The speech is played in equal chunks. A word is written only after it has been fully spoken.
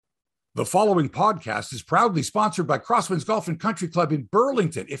The following podcast is proudly sponsored by Crosswinds Golf and Country Club in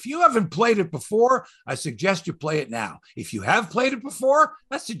Burlington. If you haven't played it before, I suggest you play it now. If you have played it before,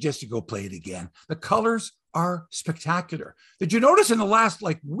 I suggest you go play it again. The colors are spectacular. Did you notice in the last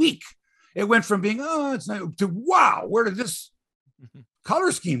week, it went from being, oh, it's nice, to wow, where did this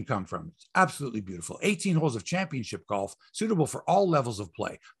color scheme come from? It's absolutely beautiful. 18 holes of championship golf, suitable for all levels of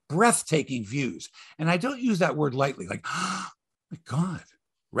play, breathtaking views. And I don't use that word lightly, oh my God.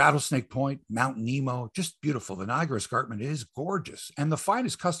 Rattlesnake Point, Mount Nemo, just beautiful. The Niagara Escarpment is gorgeous and the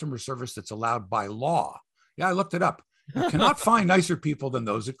finest customer service that's allowed by law. Yeah, I looked it up. You cannot find nicer people than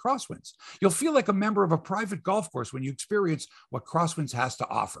those at Crosswinds. You'll feel like a member of a private golf course when you experience what Crosswinds has to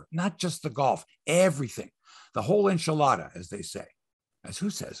offer. Not just the golf, everything. The whole enchilada, as they say. As who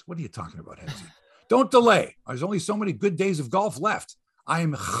says? What are you talking about, Hepsi? Don't delay. There's only so many good days of golf left. I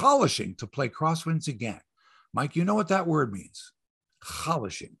am chalishing to play Crosswinds again. Mike, you know what that word means.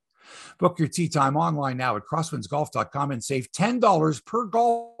 Chalishing. Book your tee time online now at crosswindsgolf.com and save $10 per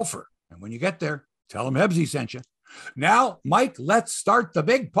golfer. And when you get there, tell them Hebsy sent you. Now, Mike, let's start the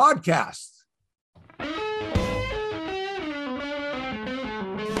big podcast.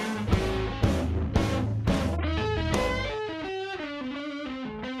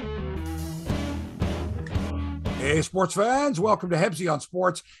 Hey, sports fans, welcome to Hebsy on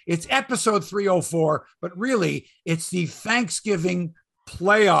Sports. It's episode 304, but really, it's the Thanksgiving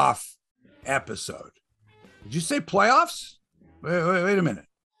playoff episode. Did you say playoffs? Wait a minute.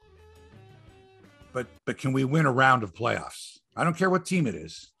 But can we win a round of playoffs? I don't care what team it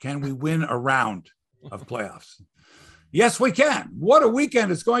is. Can we win a round of playoffs? Yes, we can. What a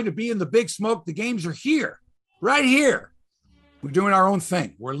weekend it's going to be in the Big Smoke. The games are here, right here. We're doing our own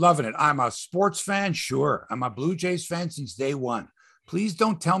thing. We're loving it. I'm a sports fan. Sure. I'm a Blue Jays fan since day one. Please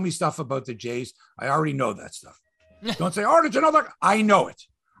don't tell me stuff about the Jays. I already know that stuff. Don't say, oh, did you know that? I know it.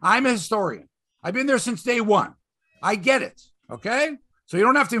 I'm a historian. I've been there since day one. I get it. Okay? So you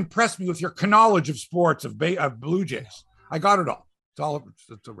don't have to impress me with your knowledge of sports, of Blue Jays. I got it all.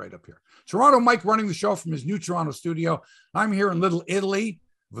 It's right up here. Toronto Mike running the show from his new Toronto studio. I'm here in Little Italy,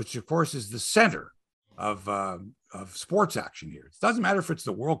 which, of course, is the center of sports action here. It doesn't matter if it's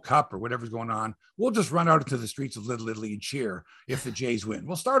the World Cup or whatever's going on. We'll just run out into the streets of Little Italy and cheer if the Jays win.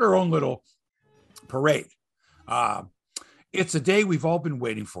 We'll start our own little parade. It's a day we've all been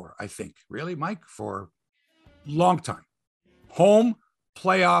waiting for, I think. Really, Mike? For a long time. Home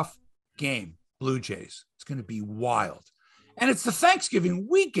playoff game, Blue Jays. It's going to be wild. And it's the Thanksgiving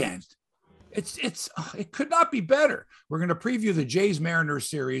weekend. It could not be better. We're going to preview the Jays Mariners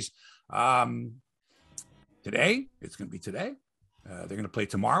series today. It's going to be today. They're going to play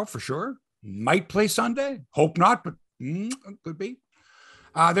tomorrow for sure. Might play Sunday. Hope not, but could be.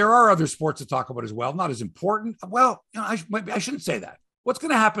 There are other sports to talk about as well. Not as important. Well, I shouldn't say that. What's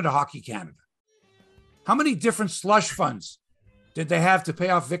going to happen to Hockey Canada? How many different slush funds did they have to pay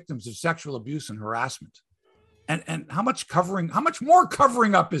off victims of sexual abuse and harassment? And how much more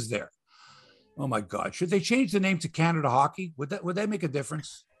covering up is there? Oh my God. Should they change the name to Canada Hockey? Would that make a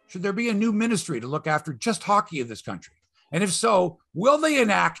difference? Should there be a new ministry to look after just hockey in this country? And if so, will they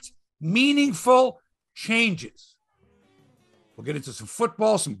enact meaningful changes? We'll get into some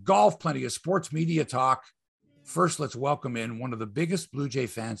football, some golf, plenty of sports media talk. First, let's welcome in one of the biggest Blue Jay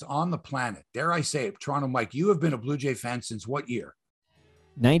fans on the planet. Dare I say it, Toronto Mike, you have been a Blue Jay fan since what year?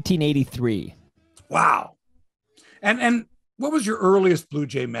 1983. Wow. And what was your earliest Blue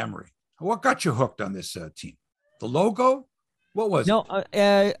Jay memory? What got you hooked on this team? The logo? What was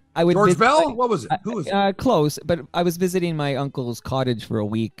it? I would George Bell? What was it? Who was it? Close, but I was visiting my uncle's cottage for a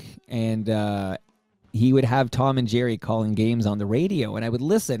week, and he would have Tom and Jerry calling games on the radio, and I would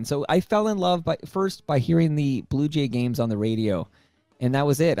listen. So I fell in love by hearing the Blue Jay games on the radio, and that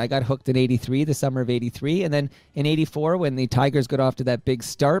was it. I got hooked in '83, the summer of '83, and then in '84 when the Tigers got off to that big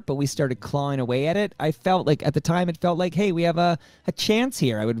start, but we started clawing away at it. I felt like at the time it felt like, hey, we have a chance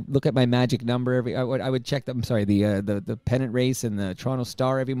here. I would look at my magic number I would check the pennant race and the Toronto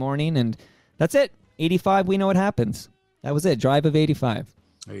Star every morning, and that's it. '85, we know what happens. That was it. Drive of '85.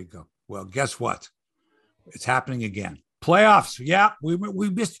 There you go. Well, guess what? It's happening again. Playoffs. Yeah, we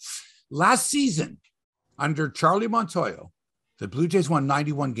missed last season under Charlie Montoyo. The Blue Jays won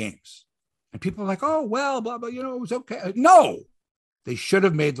 91 games. And people are like, oh, well, blah, blah, it was okay. No, they should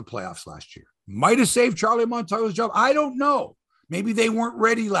have made the playoffs last year. Might have saved Charlie Montoyo's job. I don't know. Maybe they weren't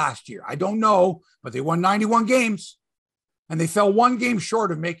ready last year. I don't know, but they won 91 games and they fell one game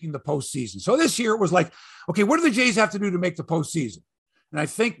short of making the postseason. So this year it was like, okay, what do the Jays have to do to make the postseason? And I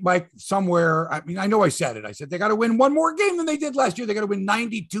think, Mike, somewhere, I mean, I know I said it. I said they got to win one more game than they did last year. They got to win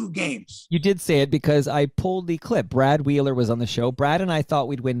 92 games. You did say it because I pulled the clip. Brad Wheeler was on the show. Brad and I thought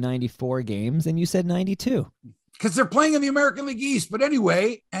we'd win 94 games, and you said 92. Because they're playing in the American League East. But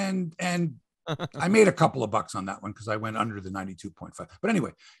anyway, and I made a couple of bucks on that one because I went under the 92.5. But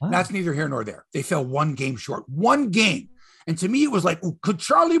anyway, That's neither here nor there. They fell one game short. One game. And to me, it was like, could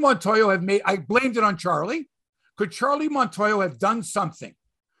Charlie Montoyo have made, I blamed it on Charlie. Could Charlie Montoyo have done something?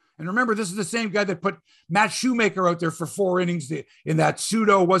 And remember, this is the same guy that put Matt Shoemaker out there for 4 innings in that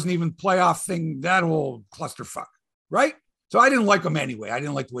pseudo wasn't even playoff thing, that whole clusterfuck, right? So I didn't like him anyway. I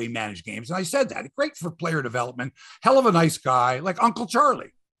didn't like the way he managed games. And I said that. Great for player development. Hell of a nice guy, like Uncle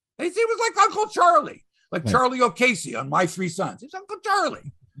Charlie. He was like Uncle Charlie, like right. Charlie O'Casey on My Three Sons. He's Uncle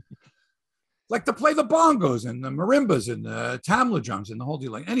Charlie. Like to play the bongos and the marimbas and the tamla drums and the whole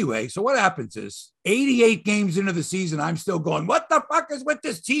deal. Anyway, so what happens is 88 games into the season, I'm still going, what the fuck is with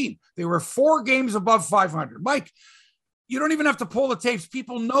this team? They were 4 games above 500. Mike, you don't even have to pull the tapes.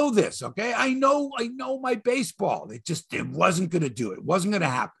 People know this, okay? I know my baseball. It wasn't going to do it. It wasn't going to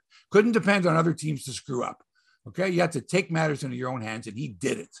happen. Couldn't depend on other teams to screw up, okay? You had to take matters into your own hands, and he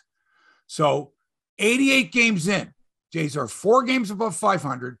did it. So 88 games in, Jays are 4 games above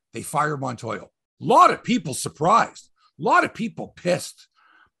 500. They fire Montoyo. A lot of people surprised. A lot of people pissed.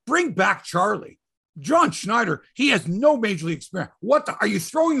 Bring back Charlie. John Schneider, he has no major league experience. Are you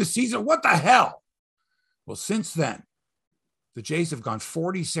throwing the season? What the hell? Well, since then, the Jays have gone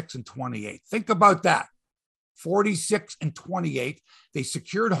 46-28. Think about that. 46-28. They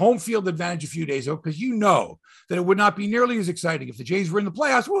secured home field advantage a few days ago because you know that it would not be nearly as exciting if the Jays were in the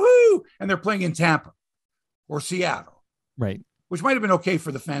playoffs, woohoo, and they're playing in Tampa or Seattle. Right. Which might have been okay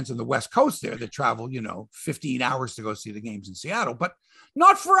for the fans on the West Coast there that travel, 15 hours to go see the games in Seattle, but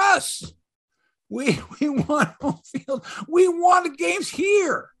not for us. We want home field. We want games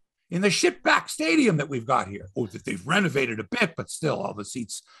here in the shitback stadium that we've got here. Oh, that they've renovated a bit, but still all the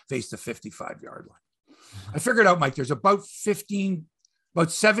seats face the 55-yard line. I figured out, Mike, there's about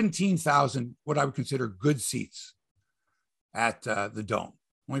 17,000 what I would consider good seats at the Dome.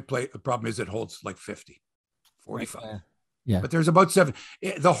 The problem is it holds like 50, 45. Right. Yeah. But there's about 7.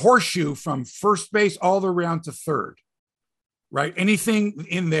 The horseshoe from first base all the way around to third, right? Anything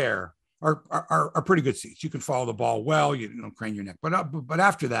in there are pretty good seats. You can follow the ball well. You don't crane your neck. But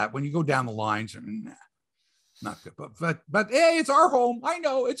after that, when you go down the lines, not good. But hey, it's our home. I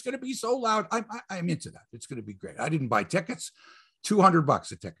know it's going to be so loud. I'm into that. It's going to be great. I didn't buy tickets.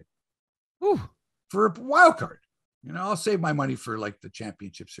 $200 a ticket. Ooh, for a wild card. I'll save my money for like the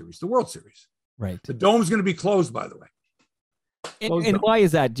championship series, the World Series. Right. The Dome's going to be closed, by the way. And why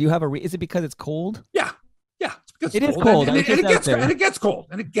is that? Do you have is it because it's cold? Yeah. It's because it is cold. And it gets cold.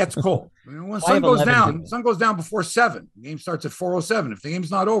 When the sun goes down before 7. The game starts at 4:07. If the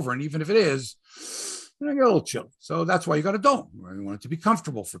game's not over, and even if it is, I get a little chilly. So that's why you got a dome. You want it to be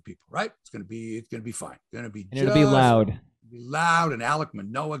comfortable for people, right? It's going to be fine. It'll be loud. It'll be loud, and Alek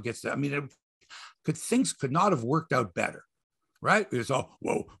Manoah gets that. I mean, things could not have worked out better. Right? It's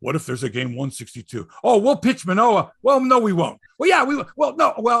what if there's a game 162? Oh, we'll pitch Manoah. Well, no, we won't. Well, yeah, we will. Well,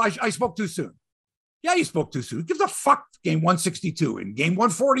 no. Well, I spoke too soon. Yeah, you spoke too soon. Who gives a fuck game 162 and game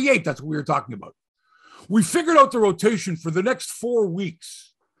 148? That's what we were talking about. We figured out the rotation for the next 4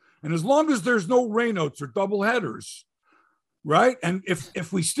 weeks. And as long as there's no rainouts or double headers, right? And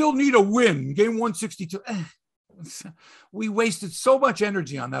if we still need a win, game 162, we wasted so much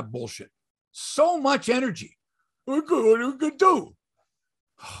energy on that bullshit. So much energy. What are we going to do?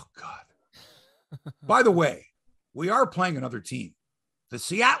 Oh, God. By the way, we are playing another team, the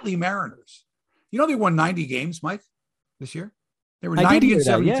Seattle Mariners. They won 90 games, Mike, this year. They were 90 and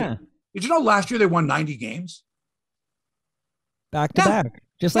 72. Yeah. Did you know last year they won 90 games? Back to back,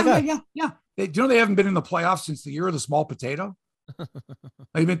 just like us. Yeah. Do you know they haven't been in the playoffs since the year of the small potato?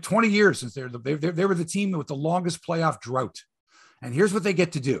 They've been 20 years since they were the team with the longest playoff drought. And here's what they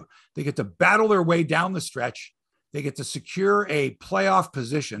get to do. They get to battle their way down the stretch. They get to secure a playoff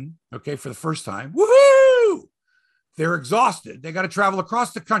position, okay, for the first time. Woohoo! They're exhausted. They got to travel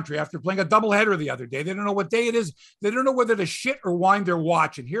across the country after playing a doubleheader the other day. They don't know what day it is. They don't know whether to shit or wind their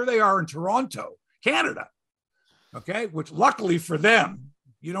watch. And here they are in Toronto, Canada, okay, which luckily for them,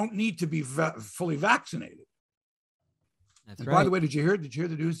 you don't need to be fully vaccinated. That's right. By the way, did you hear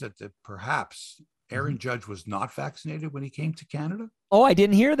the news that perhaps Aaron Judge was not vaccinated when he came to Canada? Oh, I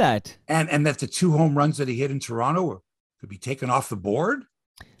didn't hear that. And that the 2 home runs that he hit in Toronto could be taken off the board?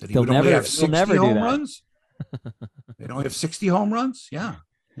 That he would only have 60 home runs? They'd only have 60 home runs? Yeah.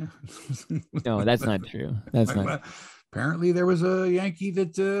 No, that's not true. That's not. Apparently there was a Yankee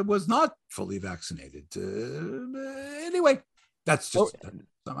that was not fully vaccinated. Anyway, That's just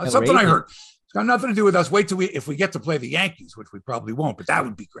something I heard. It's got nothing to do with us. Wait till if we get to play the Yankees, which we probably won't, but that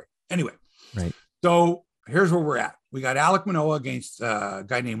would be great. Anyway, right. So here's where we're at. We got Alek Manoah against a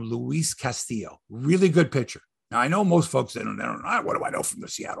guy named Luis Castillo. Really good pitcher. Now, I know most folks, they don't know. What do I know from the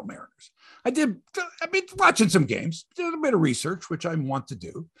Seattle Mariners? I've been watching some games, did a bit of research, which I want to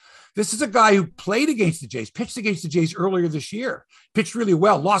do. This is a guy who played against the Jays, pitched against the Jays earlier this year, pitched really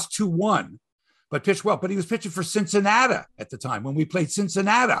well, lost 2-1, but pitched well. But he was pitching for Cincinnati at the time when we played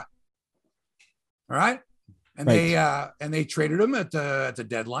Cincinnati. All right. And they traded him at the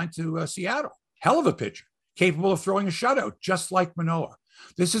deadline to Seattle. Hell of a pitcher, capable of throwing a shutout, just like Manoah.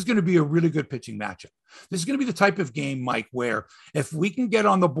 This is going to be a really good pitching matchup. This is going to be the type of game, Mike, where if we can get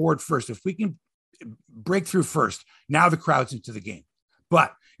on the board first, if we can break through first, now the crowd's into the game.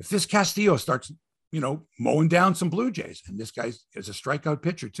 But if this Castillo starts, mowing down some Blue Jays, and this guy is a strikeout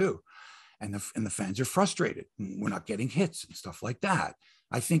pitcher too, and the fans are frustrated, we're not getting hits and stuff like that,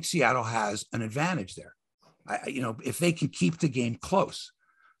 I think Seattle has an advantage there. If they can keep the game close.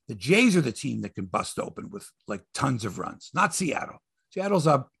 The Jays are the team that can bust open with like tons of runs, not Seattle. Seattle's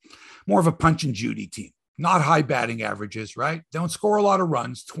more of a punch and Judy team, not high batting averages, right? Don't score a lot of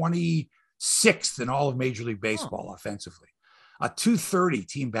runs, 26th in all of Major League Baseball offensively, a 230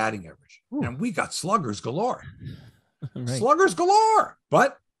 team batting average. Ooh. And we got sluggers galore, sluggers galore.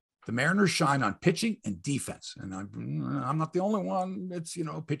 But the Mariners shine on pitching and defense. And I'm not the only one that's,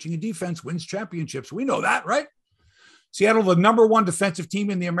 pitching and defense wins championships. We know that, right? Seattle, the number one defensive team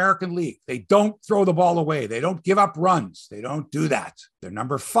in the American League. They don't throw the ball away. They don't give up runs. They don't do that. They're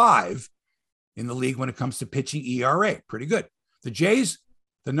number 5 in the league when it comes to pitching ERA. Pretty good. The Jays,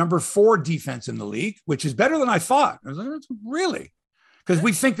 the number 4 defense in the league, which is better than I thought. I was like, really? Because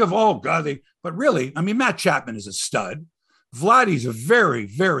we think of, but really, Matt Chapman is a stud. Vladdy's a very,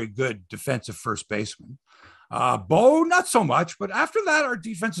 very good defensive first baseman. Bo, not so much, but after that, our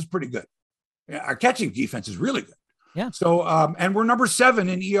defense is pretty good. Our catching defense is really good. Yeah. So, and we're number 7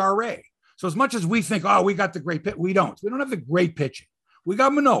 in ERA. So as much as we think, we got the great pitch, we don't. We don't have the great pitching. We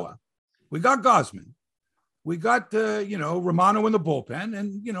got Manoah. We got Gausman. We got, Romano in the bullpen.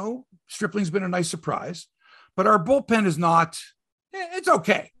 And, Stripling's been a nice surprise. But our bullpen is not, it's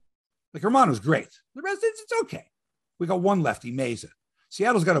okay. Like Romano's great. The rest, it's okay. We got one lefty, Meza.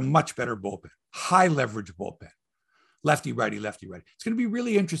 Seattle's got a much better bullpen, high leverage bullpen. Lefty, righty, lefty, righty. It's going to be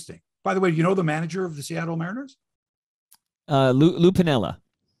really interesting. By the way, do you know the manager of the Seattle Mariners? Lou Piniella.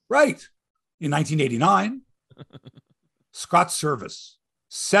 Right. In 1989, Scott Service,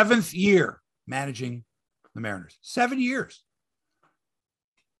 7th year managing the Mariners. 7 years.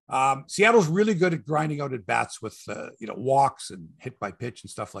 Seattle's really good at grinding out at bats with, walks and hit by pitch and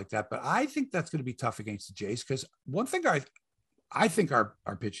stuff like that. But I think that's going to be tough against the Jays because one thing I think our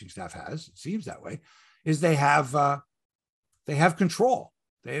pitching staff has, it seems that way, is they have control.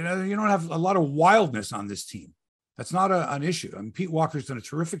 They don't have a lot of wildness on this team. That's not an issue. Pete Walker's done a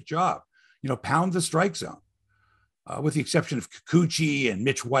terrific job, pound the strike zone, with the exception of Kikuchi and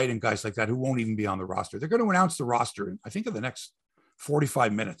Mitch White and guys like that who won't even be on the roster. They're going to announce the roster in, I think, in the next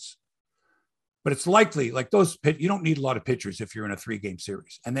 45 minutes. But it's likely, like you don't need a lot of pitchers if you're in a 3-game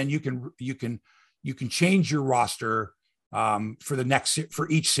series. And then you can change your roster for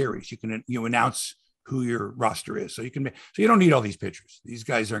each series. You announce who your roster is. So you don't need all these pitchers. These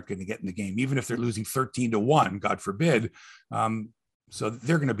guys aren't going to get in the game, even if they're losing 13-1, God forbid. So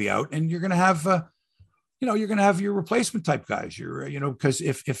they're going to be out, and you're going to have, you're going to have your replacement type guys. Because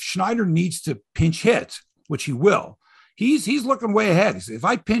if Schneider needs to pinch hit, which he will, he's looking way ahead. He said, if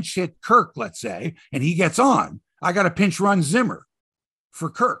I pinch hit Kirk, let's say, and he gets on, I got to pinch run Zimmer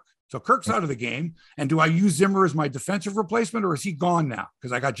for Kirk. So Kirk's out of the game. And do I use Zimmer as my defensive replacement, or is he gone now?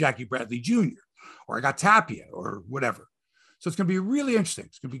 Because I got Jackie Bradley Jr. or I got Tapia or whatever. So it's going to be really interesting.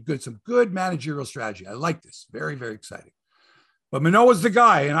 It's going to be good. Some good managerial strategy. I like this. Very, very exciting. But Manoah's the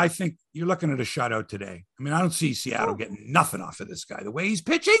guy. And I think you're looking at a shutout today. I don't see Seattle getting nothing off of this guy. The way he's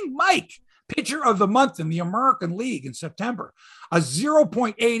pitching, Mike, pitcher of the month in the American League in September, a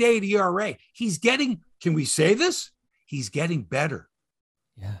 0.88 ERA. He's getting, can we say this? He's getting better.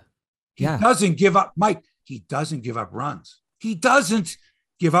 Yeah. He doesn't give up, Mike. He doesn't give up runs. He doesn't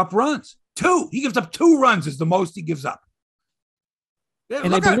give up runs. 2. He gives up 2 runs is the most he gives up. Take a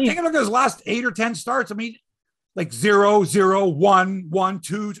look at his last 8 or 10 starts. Like 0, 0, 1, 1,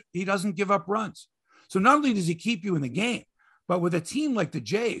 2. He doesn't give up runs. So not only does he keep you in the game, but with a team like the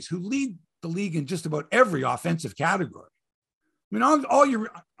Jays, who lead the league in just about every offensive category. All your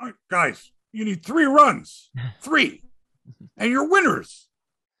guys, you need 3 runs, 3, and you're winners.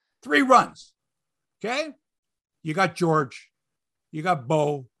 3 runs. Okay. You got George, you got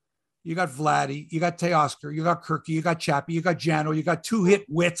Bo, you got Vladdy, you got Teoscar, you got Kirky, you got Chappie, you got Jano, you got two-hit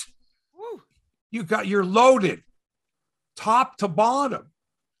Wit. You're loaded top to bottom.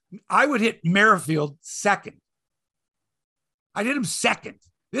 I would hit Merrifield second. I'd hit him second.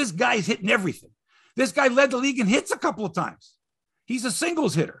 This guy's hitting everything. This guy led the league in hits a couple of times. He's a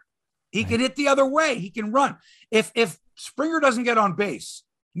singles hitter. He can hit the other way. He can run. If Springer doesn't get on base,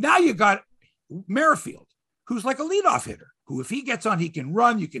 now you got Merrifield, who's like a leadoff hitter, who if he gets on, he can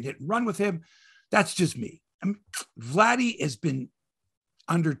run. You can hit and run with him. That's just me. Vladdy has been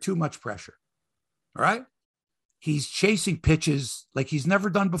under too much pressure. All right? He's chasing pitches like he's never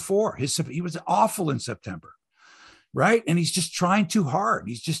done before. He was awful in September, right? And he's just trying too hard.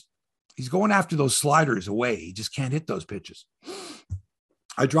 He's going after those sliders away. He just can't hit those pitches.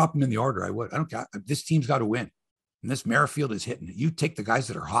 I drop him in the order. I would. I don't care. This team's got to win. And this Merrifield is hitting. You take the guys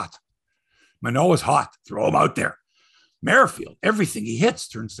that are hot. Manoah's hot. Throw him out there. Merrifield, everything he hits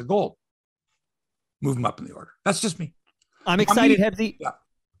turns to gold. Move him up in the order. That's just me. I'm excited, Hebsy. Yeah.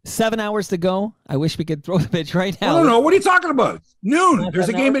 7 hours to go. I wish we could throw the pitch right now. No. What are you talking about? Noon. There's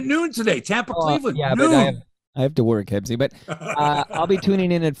a game at noon today. Tampa, Cleveland. Yeah, noon. But I have to work, Hebsy. But I'll be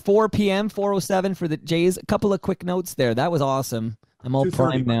tuning in at 4 p.m., 4:07 for the Jays. A couple of quick notes there. That was awesome. I'm all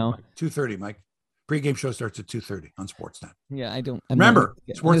primed now. 2:30, Mike. Pre-game show starts at 2:30 on Sportsnet. Yeah, Remember,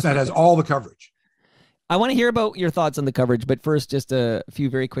 Sportsnet has all the coverage. I want to hear about your thoughts on the coverage, but first, just a few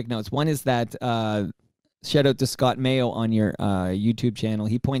very quick notes. One is that shout out to Scott Mayo on your YouTube channel.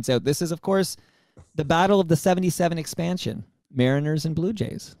 He points out this is, of course, the battle of the 77 expansion, Mariners and Blue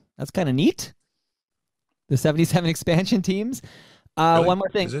Jays. That's kind of neat. The 77 expansion teams. Really? One more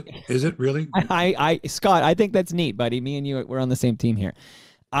thing. Is it really? Scott, I think that's neat, buddy. Me and you, we're on the same team here.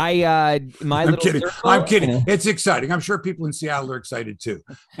 I'm kidding. I'm kidding. It's exciting. I'm sure people in Seattle are excited too.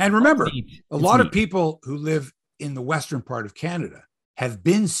 And remember, a lot of people who live in the western part of Canada have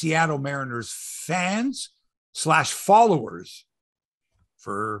been Seattle Mariners fans / followers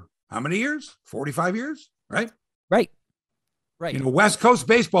for how many years? 45 years, right? Right. West Coast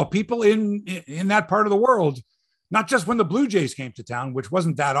baseball, people in that part of the world, not just when the Blue Jays came to town, which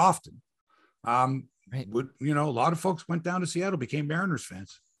wasn't that often. A lot of folks went down to Seattle, became Mariners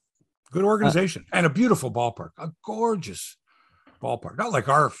fans. Good organization and a beautiful ballpark, a gorgeous ballpark. Not like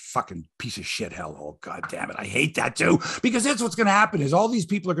our fucking piece of shit hell. Oh, God damn it. I hate that too, because that's what's going to happen is all these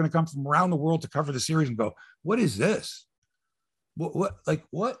people are going to come from around the world to cover the series and go, what is this?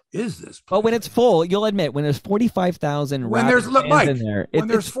 What is this? But when it's full, you'll admit when there's 45,000 when there's fans in there, when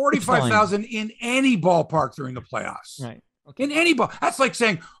there's 45,000 in any ballpark during the playoffs, right? Okay. In any ball, that's like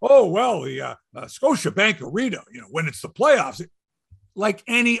saying, "Oh well, the Scotiabank Arena, when it's the playoffs, like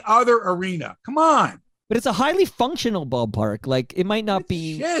any other arena." Come on, but it's a highly functional ballpark. Like it might not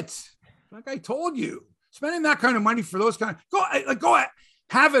be shit. Like I told you, spending that kind of money for those kind of go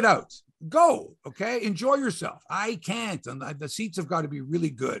have it out. Go, okay? Enjoy yourself. I can't. And the seats have got to be really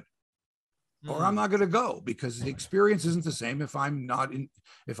good. Or I'm not going to go because the experience isn't the same if I'm not in,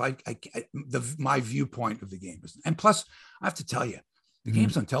 my viewpoint of the game is. And plus, I have to tell you, the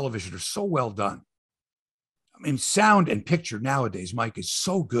games on television are so well done. I mean, sound and picture nowadays, Mike, is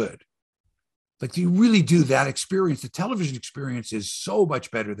so good. Like, you really do that experience. The television experience is so much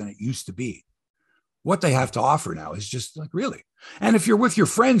better than it used to be. What they have to offer now is just like really. And if you're with your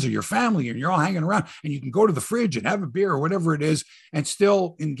friends or your family and you're all hanging around and you can go to the fridge and have a beer or whatever it is and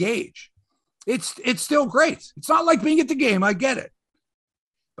still engage, it's still great. It's not like being at the game. I get it.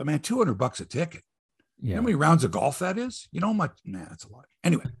 But man, $200 a ticket. Yeah. You know how many rounds of golf that is? You know how much? Nah, that's a lot.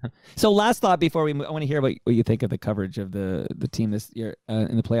 Anyway. So last thought before I want to hear what you think of the coverage of the team this year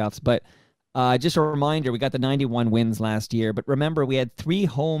in the playoffs. But just a reminder, we got the 91 wins last year, but remember we had 3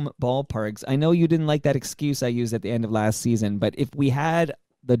 home ballparks. I know you didn't like that excuse I used at the end of last season, but if we had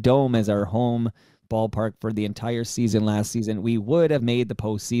the Dome as our home ballpark for the entire season last season, we would have made the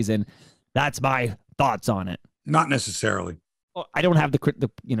postseason. That's my thoughts on it. Not necessarily. Well, I don't have the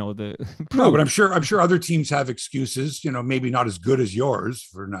no, but I'm sure other teams have excuses, maybe not as good as yours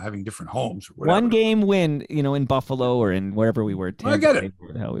for not having different homes or whatever. 1 game win, in Buffalo or in wherever we were. I get it.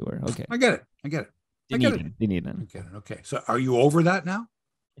 Where the hell we were. Okay. I get it. You need it. I get it. Okay. So are you over that now?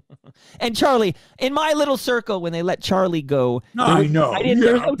 And Charlie, in my little circle, when they let Charlie go, I know.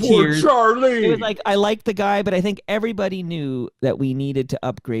 There was no tears. Charlie. It was like, I liked the guy, but I think everybody knew that we needed to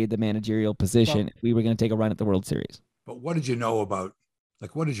upgrade the managerial position if we were going to take a run at the World Series. But what did you know about,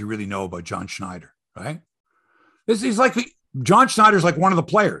 what did you really know about John Schneider, right? He's like, John Schneider's like one of the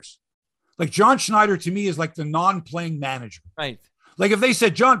players. Like John Schneider to me is like the non-playing manager. Right. Like if they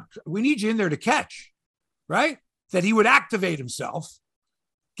said, John, we need you in there to catch, right? That he would activate himself,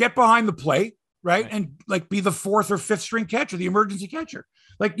 get behind the plate, right? And like be the fourth or fifth string catcher, the emergency catcher.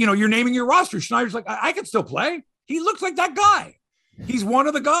 Like, you're naming your roster. Schneider's like, I can still play. He looks like that guy. He's one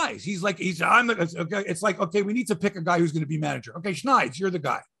of the guys. It's like, okay, we need to pick a guy who's going to be manager. Okay, Schneider, you're the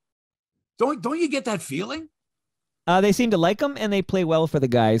guy. Don't you get that feeling? They seem to like him, and they play well for the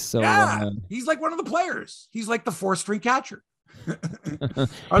guys. So yeah, he's like one of the players. He's like the fourth string catcher.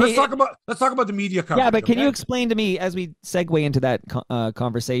 Let's talk about the media coverage. Yeah, but can you explain to me as we segue into that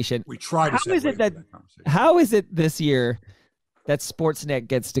conversation? We try to. How is it this year that Sportsnet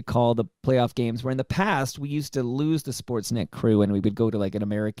gets to call the playoff games, where in the past we used to lose the Sportsnet crew and we would go to like an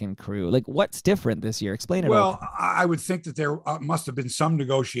American crew? Like, what's different this year? Explain it. Well, I would think that there must have been some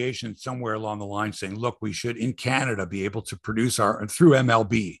negotiation somewhere along the line saying, look, we should in Canada be able to produce through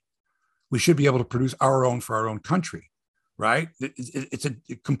MLB. We should be able to produce our own for our own country, right? It's a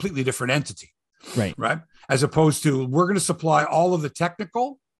completely different entity, right? As opposed to, we're going to supply all of the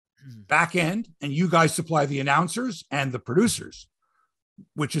technical back end, and you guys supply the announcers and the producers,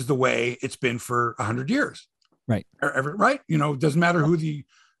 which is the way it's been for 100 years. Right. Right. It doesn't matter who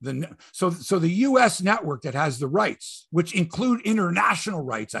so the US network that has the rights, which include international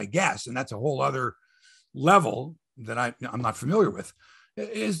rights, I guess, and that's a whole other level that I'm not familiar with,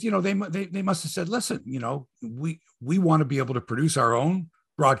 is, they must have said, listen, we want to be able to produce our own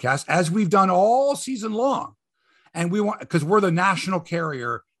broadcast, as we've done all season long. And we want, because we're the national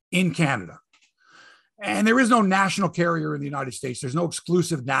carrier in Canada. And there is no national carrier in the United States. There's no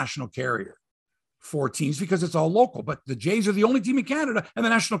exclusive national carrier for teams because it's all local. But the Jays are the only team in Canada, and the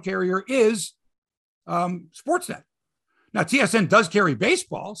national carrier is Sportsnet. Now, TSN does carry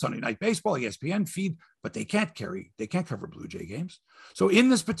baseball, Sunday Night Baseball, ESPN feed, but they can't cover Blue Jay games. So in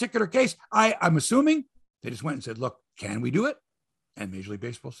this particular case, I'm assuming they just went and said, look, can we do it? And Major League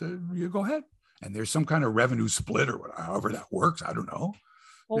Baseball said, you go ahead. And there's some kind of revenue split or whatever, however that works. I don't know.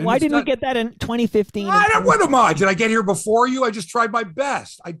 Well, why didn't we get that in 2015? What am I? Did I get here before you? I just tried my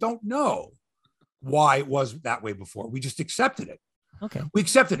best. I don't know why it was that way before. We just accepted it. Okay. We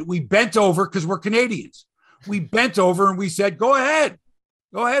accepted it. We bent over because we're Canadians. We bent over and we said, go ahead.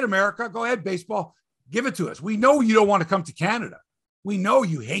 Go ahead, America. Go ahead, baseball. Give it to us. We know you don't want to come to Canada. We know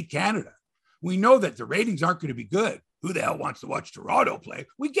you hate Canada. We know that the ratings aren't going to be good. Who the hell wants to watch Toronto play?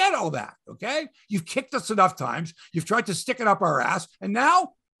 We get all that, okay? You've kicked us enough times. You've tried to stick it up our ass. And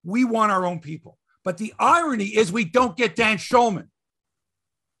now we want our own people. But the irony is we don't get Dan Shulman.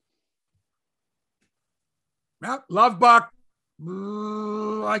 Well, love Buck.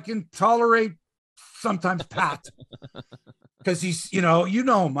 I can tolerate sometimes Pat. Because he's,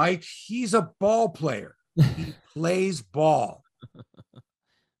 Mike, he's a ball player. He plays ball.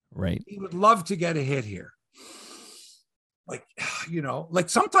 Right. He would love to get a hit here. Like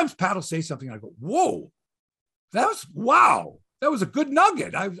sometimes Pat will say something and I go, whoa, wow. That was a good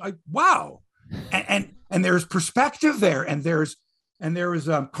nugget. Wow. And there's perspective there, and there is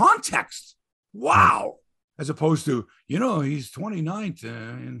context. Wow. As opposed to, he's 29th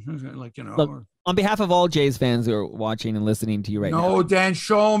and Look, on behalf of all Jays fans who are watching and listening to you right now. No, Dan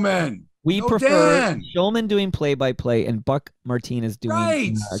Shulman. We prefer Shulman doing play-by-play and Buck Martinez doing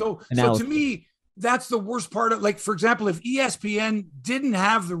right. So to me, that's the worst part of, like, for example, if ESPN didn't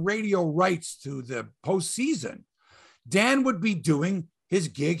have the radio rights to the postseason, Dan would be doing his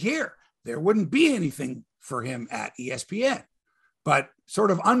gig here. There wouldn't be anything for him at ESPN. But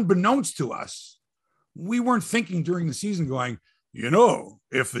sort of unbeknownst to us, we weren't thinking during the season going,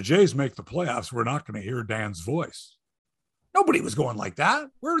 if the Jays make the playoffs, we're not going to hear Dan's voice. Nobody was going like that.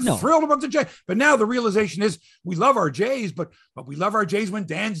 We're thrilled about the Jays. But now the realization is we love our Jays, but we love our Jays when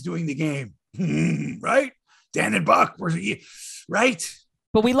Dan's doing the game. Right? Dan and Buck, right?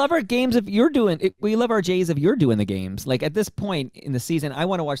 But we love our games if you're doing it. We love our Jays if you're doing the games. Like at this point in the season, I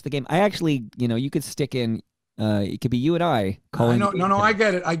want to watch the game. I actually, you could stick in, it could be you and I calling. No, I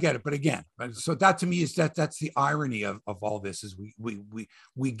get it. But again, so that to me is that's the irony of all this is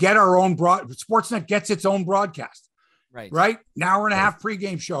we get our own Sportsnet gets its own broadcast. Right. An hour and a half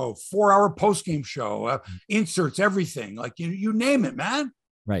pregame show, 4-hour postgame show, inserts, everything. Like you name it, man.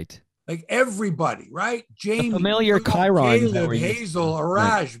 Right. Like everybody, right? Jamie, the familiar Chiron, Caleb, Hazel,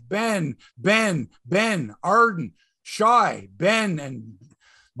 Arash, right. Ben, Arden, Shy, Ben, and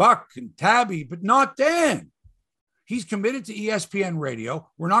Buck and Tabby, but not Dan. He's committed to ESPN radio.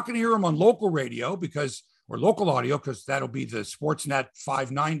 We're not going to hear him on local radio or local audio, because that'll be the Sportsnet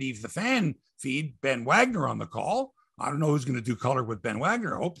 590, the fan feed, Ben Wagner on the call. I don't know who's going to do color with Ben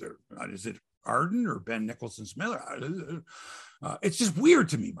Wagner. I hope is it Arden or Ben Nicholson-Smith? It's just weird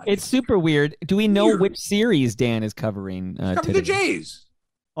to me, Mike. It's super weird. Do we know which series Dan is covering? Covering the Jays.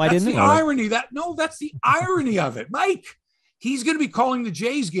 Oh, I didn't know. That's the irony of it, Mike. He's going to be calling the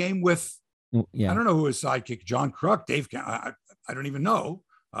Jays game with Yeah. I don't know who his sidekick, John Kruk, Dave. I don't even know.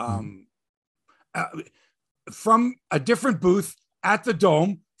 From a different booth at the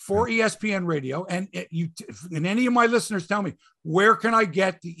Dome for ESPN Radio. And any of my listeners tell me, where can I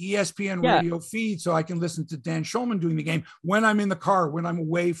get the ESPN radio feed so I can listen to Dan Schulman doing the game when I'm in the car, when I'm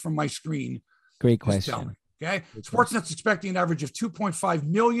away from my screen? Great question. Tell me, okay. Sportsnet's expecting an average of 2.5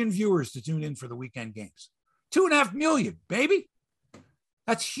 million viewers to tune in for the weekend games. 2.5 million, baby.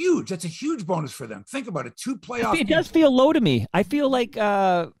 That's huge. That's a huge bonus for them. Think about it. 2 playoff It does feel low to me. I feel like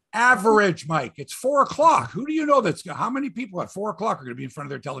average, Mike. It's 4 o'clock. Who do you know how many people at 4 o'clock are going to be in front of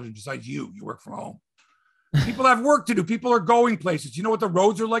their television besides you? You work from home. People have work to do. People are going places. You know what the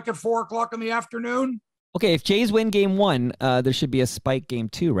roads are like at 4 o'clock in the afternoon? Okay, if Jays win game 1, there should be a spike game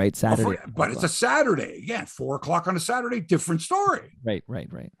 2, right? Saturday. But it's a Saturday. Again, 4 o'clock on a Saturday, different story. Right.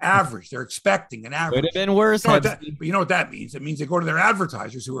 Average. They're expecting an average. Could have been worse. But you know what that means? It means they go to their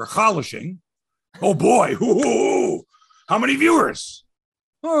advertisers who are chalishing. Oh, boy. Ooh, how many viewers?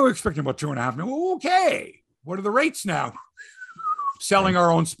 Oh, we're expecting about 2.5 million. Okay. What are the rates now? Selling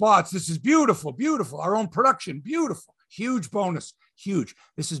our own spots. This is beautiful. Our own production. Beautiful. Huge bonus. Huge.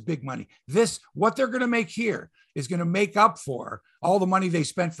 This is big money. What they're going to make here is going to make up for all the money they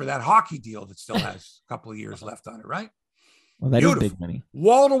spent for that hockey deal that still has a couple of years left on it, right? Well, that is big money.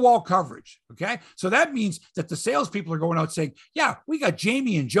 Wall-to-wall coverage, okay? So that means that the salespeople are going out saying, yeah, we got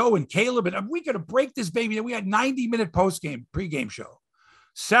Jamie and Joe and Caleb, and we got to break this baby. We got 90-minute post-game, pre-game show.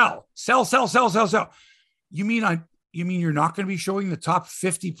 Sell. You mean you're not going to be showing the top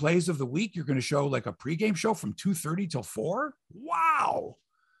 50 plays of the week? You're going to show like a pregame show from 2:30 till 4? Wow.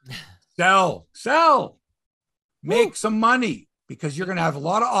 Sell. Make some money because you're going to have a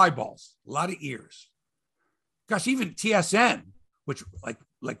lot of eyeballs, a lot of ears. Gosh, even TSN, which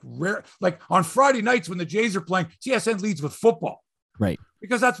like on Friday nights when the Jays are playing, TSN leads with football. Right.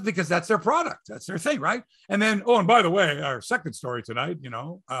 Because that's their product. That's their thing, right? And then, and by the way, our second story tonight,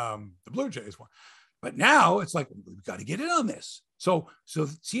 the Blue Jays won. But now it's like, we've got to get in on this. So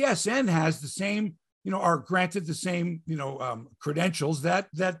TSN has the same, are granted the same, credentials that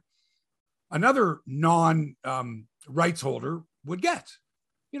another non-rights holder would get.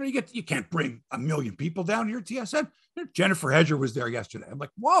 You can't bring 1 million people down here at TSN. Jennifer Hedger was there yesterday. I'm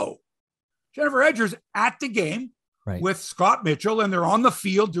like, whoa. Jennifer Hedger's at the game with Scott Mitchell, and they're on the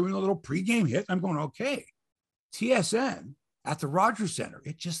field doing a little pregame hit. I'm going, okay, TSN at the Rogers Center.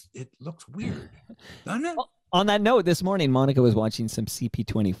 It looks weird, doesn't it? Well, on that note, this morning, Monica was watching some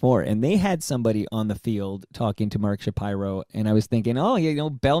CP24, and they had somebody on the field talking to Mark Shapiro, and I was thinking,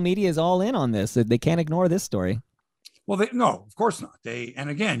 Bell Media is all in on this. They can't ignore this story. Well, no, of course not. And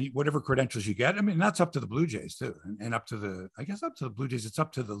again, whatever credentials you get, I mean, that's up to the Blue Jays too, and up to the Blue Jays, it's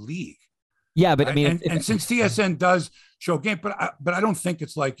up to the league. Yeah, but I mean, and since TSN does show game, but I don't think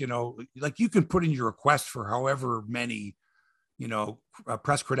it's like you can put in your request for however many,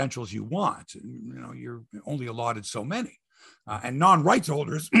 press credentials you want. You're only allotted so many, and non-rights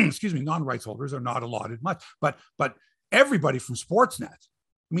holders, non-rights holders are not allotted much. But everybody from Sportsnet.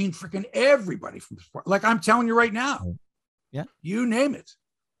 I mean, freaking everybody from sport. Like I'm telling you right now, you name it.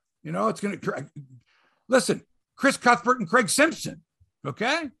 It's going to listen. Chris Cuthbert and Craig Simpson.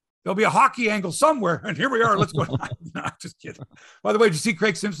 Okay, there'll be a hockey angle somewhere, and here we are. Let's go. No, just kidding. By the way, did you see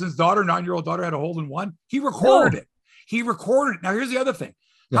Craig Simpson's daughter, 9-year-old daughter, had a hole in one? He recorded it. Now, here's the other thing.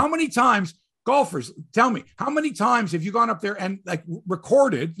 Yeah. How many times golfers tell me? How many times have you gone up there and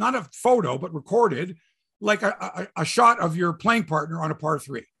recorded, not a photo, but recorded? Like a shot of your playing partner on a par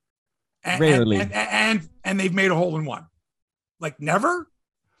 3. Rarely. And they've made a hole in one. Like never?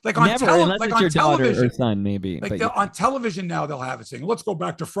 Like on never, unless it's your daughter or son, maybe. Like on television now, they'll have it saying, let's go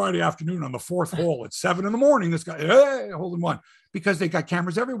back to Friday afternoon on the 4th hole at 7 a.m. This guy, hey, hole in one. Because they got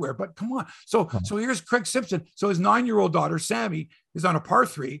cameras everywhere. But come on. So here's Craig Simpson. So his 9-year-old daughter, Sammy, is on a par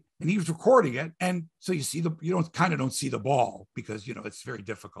 3 and he was recording it. And so you don't see the ball because, it's very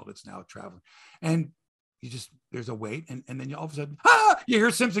difficult. It's now traveling. And there's a wait. And then you all of a sudden, you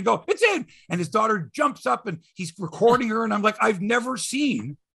hear Simpson go, it's in. And his daughter jumps up and he's recording her. And I'm like, I've never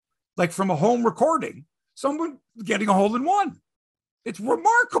seen, from a home recording, someone getting a hole in one. It's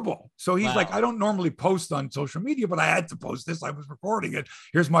remarkable. So he's like, I don't normally post on social media, but I had to post this. I was recording it.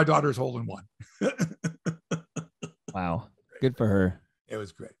 Here's my daughter's hole in one. Wow. Good for her. It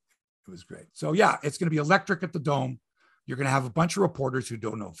was great. So yeah, it's going to be electric at the Dome. You're going to have a bunch of reporters who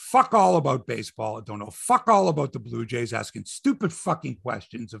don't know fuck all about baseball, don't know fuck all about the Blue Jays, asking stupid fucking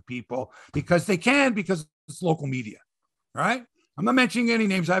questions of people because it's local media. All right. I'm not mentioning any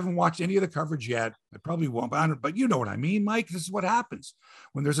names. I haven't watched any of the coverage yet. I probably won't, but you know what I mean, Mike. This is what happens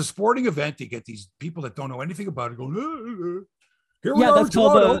when there's a sporting event. You get these people that don't know anything about it going, Here we are in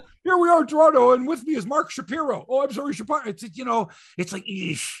Toronto. Here we are in Toronto, and with me is Mark Shapiro. Oh, I'm sorry, Shapiro. It's it's like,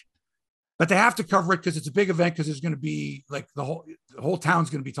 eesh. But they have to cover it because it's a big event, because there's going to be like the whole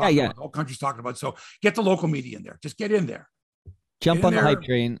town's going to be talking about it. The whole country's talking about it. So get the local media in there. Just get in there. Jump on the hype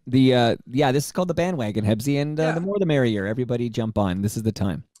train. This is called the bandwagon, Hebsy, and the more the merrier. Everybody jump on. This is the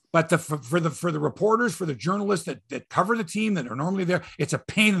time. But for the reporters, for the journalists that cover the team that are normally there, it's a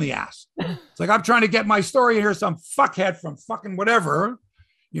pain in the ass. It's like, I'm trying to get my story here. Some fuckhead from fucking whatever,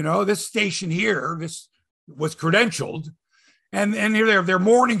 this station here, this was credentialed. And here their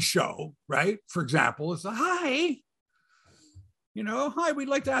morning show, right? For example, it's hi, hi, we'd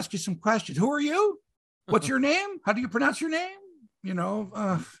like to ask you some questions. Who are you? What's your name? How do you pronounce your name?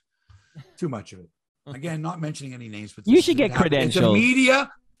 Too much of it. Again, not mentioning any names, but you should get credentials. It's a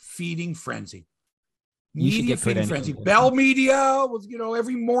media feeding frenzy. Media feeding frenzy. Bell Media was,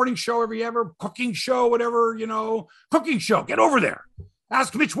 every morning show, every cooking show, whatever, cooking show. Get over there.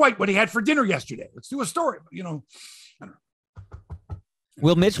 Ask Mitch White what he had for dinner yesterday. Let's do a story. I don't know.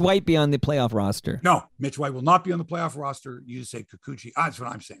 Will Mitch White be on the playoff roster? No, Mitch White will not be on the playoff roster. You say Kikuchi. That's what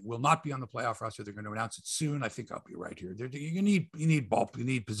I'm saying. Will not be on the playoff roster. They're going to announce it soon. I think I'll be right here. You need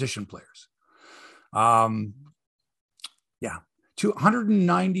position players.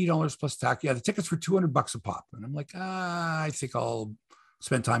 $290 plus tax. Yeah, the tickets were $200 a pop. And I'm like, I think I'll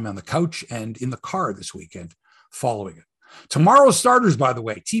spend time on the couch and in the car this weekend following it. Tomorrow's starters, by the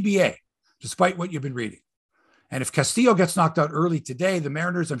way, TBA, despite what you've been reading. And if Castillo gets knocked out early today, the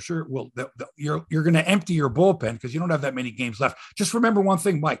Mariners, I'm sure, you're going to empty your bullpen because you don't have that many games left. Just remember one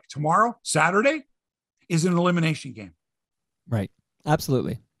thing, Mike. Tomorrow, Saturday, is an elimination game. Right.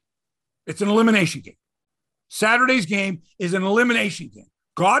 Absolutely. It's an elimination game. Saturday's game is an elimination game.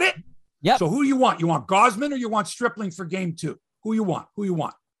 Got it? Yeah. So who do you want? You want Gausman or you want Stripling for game 2? Who you want?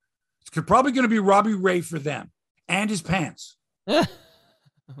 It's probably going to be Robbie Ray for them and his pants. But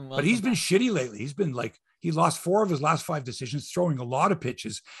he's been shitty lately. He's been like, he lost 4 of his last 5 decisions, throwing a lot of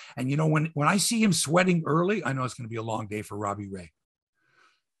pitches. And, when I see him sweating early, I know it's going to be a long day for Robbie Ray.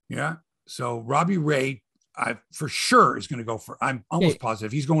 Yeah. So Robbie Ray, for sure is going to go for, I'm almost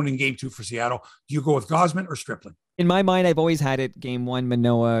positive he's going in game 2 for Seattle. Do you go with Gausman or Stripling? In my mind, I've always had it game 1,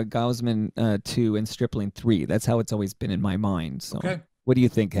 Manoah, Gausman 2, and Stripling 3. That's how it's always been in my mind. So What do you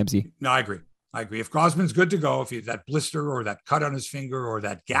think, Hebsy? No, I agree. If Gausman's good to go, if he had that blister or that cut on his finger or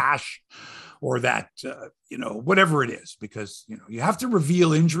that gash or that, whatever it is, because, you have to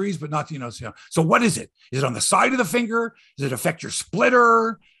reveal injuries, but not, so what is it? Is it on the side of the finger? Does it affect your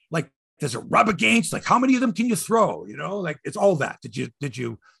splitter? Like, does it rub against? Like, how many of them can you throw? Like, it's all that. Did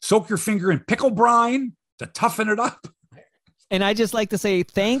you soak your finger in pickle brine to toughen it up? And I just like to say,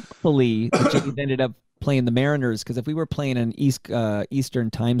 thankfully, the Jays ended up playing the Mariners, because if we were playing an Eastern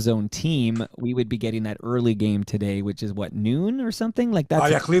time zone team, we would be getting that early game today, which is what, noon or something like that. Oh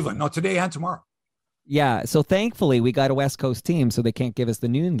yeah, Cleveland. No, today and tomorrow. Yeah, so thankfully we got a West Coast team, so they can't give us the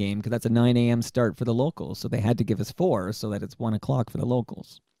noon game because that's a 9 a.m. start for the locals. So they had to give us 4 so that it's 1 o'clock for the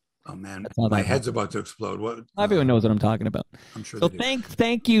locals. Oh man, my head's about to explode. What? Everyone knows what I'm talking about. I'm sure. So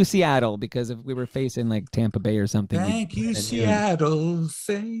thank you, Seattle, because if we were facing like Tampa Bay or something. Thank you, Seattle.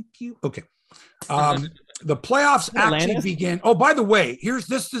 Thank you. Okay. The playoffs actually begin. Oh, by the way,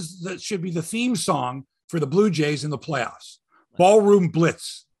 this should be the theme song for the Blue Jays in the playoffs. Ballroom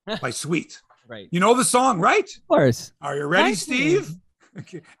Blitz by Sweet. Right. You know the song, right? Of course. Are you ready, Steve?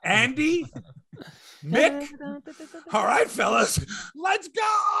 Okay. Andy? Mick? All right, fellas. Let's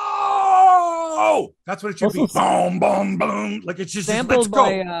go. That's what it should be. Boom, boom, boom. Like it's just let's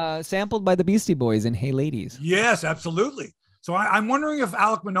go. Sampled by the Beastie Boys in Hey Ladies. Yes, absolutely. So I'm wondering if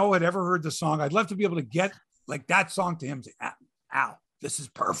Alek Manoah had ever heard the song. I'd love to be able to get like that song to him and say, Al, this is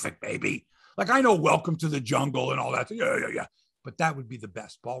perfect, baby. Like I know Welcome to the Jungle and all that. Yeah. But that would be the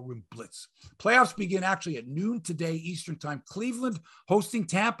best. Ballroom Blitz. Playoffs begin actually at noon today, Eastern time. Cleveland hosting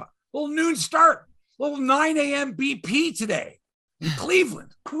Tampa. Little noon start. Little 9 a.m. BP today in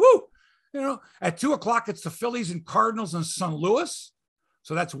Cleveland. Woo! At 2 o'clock, it's the Phillies and Cardinals in St. Louis.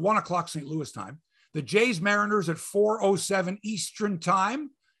 So that's 1 o'clock St. Louis time. The Jays Mariners at 4:07 Eastern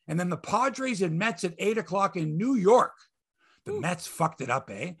time. And then the Padres and Mets at 8 o'clock in New York. The Mets fucked it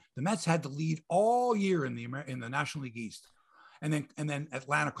up, eh? The Mets had the lead all year in the National League East. And then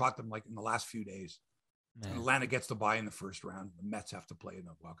Atlanta caught them like in the last few days. And Atlanta gets the bye in the first round. The Mets have to play in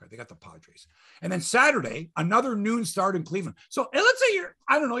the wild card. They got the Padres. And then Saturday, another noon start in Cleveland. So let's say you're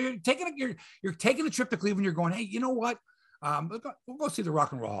taking a trip to Cleveland. You're going, hey, you know what? We'll go see the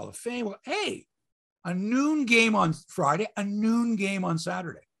Rock and Roll Hall of Fame. Well, hey, a noon game on Friday, a noon game on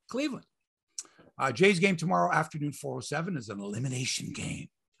Saturday. Cleveland. Jays game tomorrow afternoon, 4:07 is an elimination game.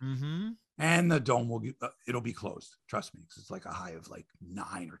 Mm-hmm. and the dome it'll be closed. Trust me, because it's like a high of like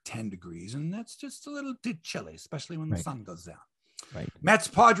 9 or 10 degrees, and that's just a little bit chilly, especially when the sun goes down. Right. Mets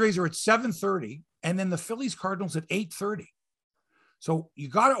Padres are at 7:30, and then the Phillies Cardinals at 8:30. So you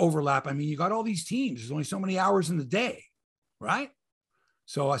got to overlap. I mean, you got all these teams. There's only so many hours in the day, right?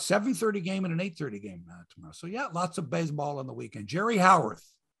 So a 7:30 game and an 8:30 game tomorrow. So yeah, lots of baseball on the weekend. Jerry Howarth,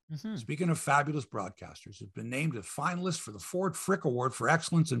 speaking of fabulous broadcasters, has been named a finalist for the Ford Frick Award for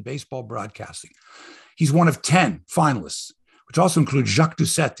Excellence in Baseball Broadcasting. He's one of 10 finalists, which also includes Jacques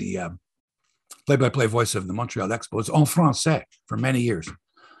Doucette, the play-by-play voice of the Montreal Expos en français for many years.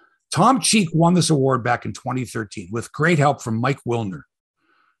 Tom Cheek won this award back in 2013 with great help from Mike Wilner,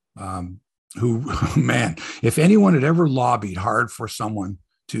 who, man, if anyone had ever lobbied hard for someone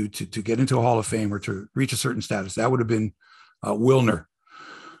to get into a Hall of Fame or to reach a certain status, that would have been Wilner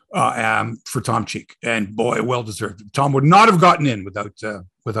for Tom Cheek. And boy, well deserved. Tom would not have gotten in without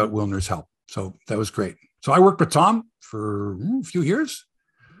Wilner's help. So that was great. So I worked with Tom for a few years.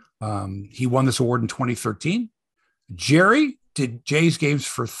 He won this award in 2013. Jerry did Jays games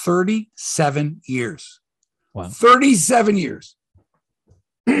for 37 years. Wow. 37 years.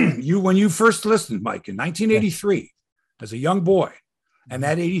 When you first listened, Mike, in 1983, as a young boy, and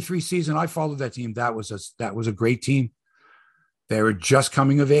that 83 season, I followed that team. That was a great team. They were just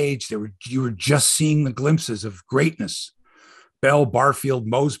coming of age. You were just seeing the glimpses of greatness. Bell, Barfield,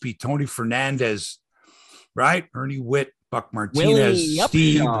 Mosby, Tony Fernandez, right? Ernie Witt, Buck Martinez,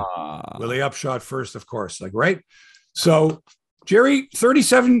 Steve, Willie Upshot first, of course, like, right? So Jerry,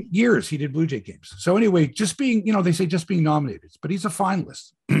 37 years he did Blue Jay games. So anyway, just being, they say just being nominated, but he's a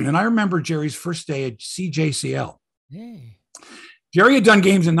finalist. And I remember Jerry's first day at CJCL. Yay. Jerry had done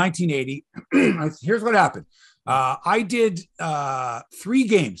games in 1980. Here's what happened. I did 3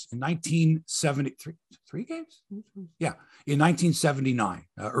 games in 1973. 3 games? Yeah. In 1979,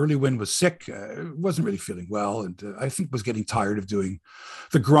 Early Wynn was sick, wasn't really feeling well, and I think was getting tired of doing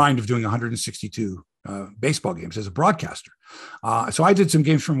the grind of doing 162 baseball games as a broadcaster. So I did some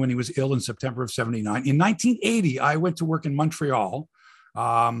games from when he was ill in September of 79. In 1980, I went to work in Montreal,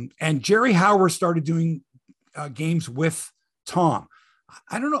 and Jerry Howarth started doing games with Tom.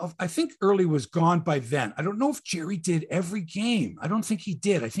 I don't know. I think Early was gone by then. I don't know if Jerry did every game. I don't think he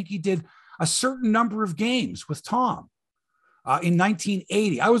did. I think he did a certain number of games with Tom. In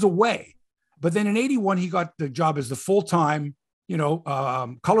 1980, I was away, but then in 81, he got the job as the full-time,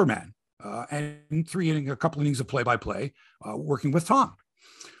 color man, and a couple innings of play-by-play, working with Tom.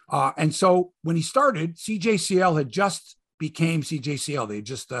 And so when he started, CJCL had just became CJCL. They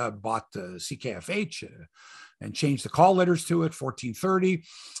just bought CKFH and changed the call letters to it, 1430.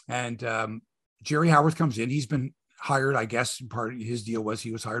 And Jerry Howarth comes in. He's been hired, I guess, part of his deal was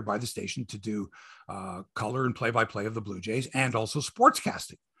he was hired by the station to do color and play-by-play of the Blue Jays and also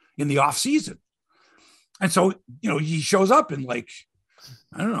sportscasting in the off season. And so, he shows up in like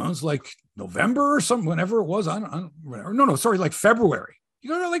it's like November or something, whenever it was. Like February. You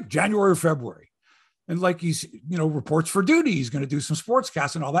go to like January or February. And like he's, reports for duty. He's going to do some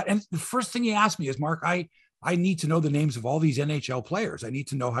sportscasts and all that. And the first thing he asked me is, Mark, I need to know the names of all these NHL players. I need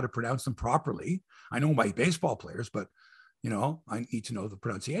to know how to pronounce them properly. I know my baseball players, but, I need to know the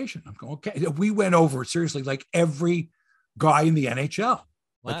pronunciation. I'm going, okay. We went over seriously, like every guy in the NHL. Wow.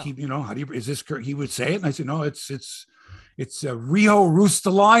 Like how do you, is this, he would say it. And I said, no, it's Riho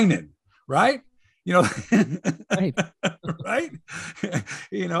Rustalainen, right? Right. Right.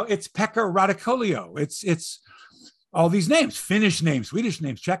 It's Pekka Radicolio. It's all these names, Finnish names, Swedish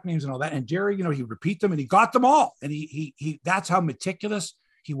names, Czech names, and all that. And Jerry, he would repeat them and he got them all. And he that's how meticulous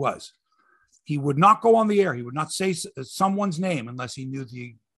he was. He would not go on the air. He would not say someone's name unless he knew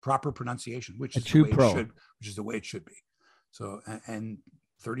the proper pronunciation, which is the way it should be. So, and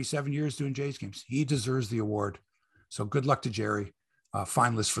 37 years doing Jays games, he deserves the award. So good luck to Jerry.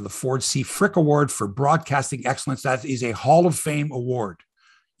 Finalist for the Ford C. Frick Award for Broadcasting Excellence. That is a Hall of Fame award.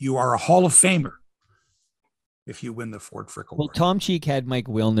 You are a Hall of Famer if you win the Ford Frick Award. Well, Tom Cheek had Mike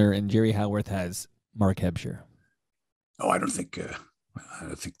Wilner and Jerry Howarth has Mark Hebscher. Oh, I don't think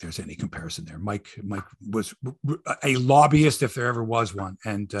there's any comparison there. Mike was a lobbyist if there ever was one,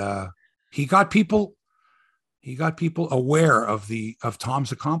 and he got people aware of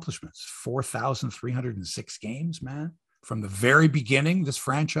Tom's accomplishments. 4,306 games, man, from the very beginning, this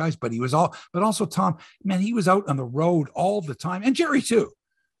franchise. But also Tom, man, he was out on the road all the time, and Jerry too,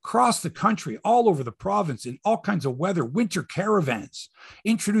 across the country, all over the province, in all kinds of weather, winter caravans,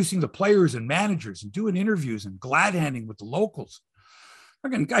 introducing the players and managers and doing interviews and glad handing with the locals.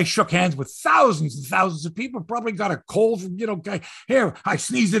 Fucking guy shook hands with thousands and thousands of people. Probably got a cold from, guy. Here, I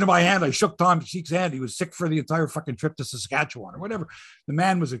sneezed into my hand. I shook Tom Cheek's hand. He was sick for the entire fucking trip to Saskatchewan or whatever. The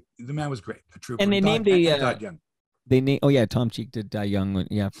man was great. A trooper. And they named died young. Tom Cheek did die young.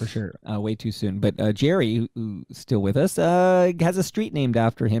 Yeah, for sure. Way too soon. But Jerry, who's still with us, has a street named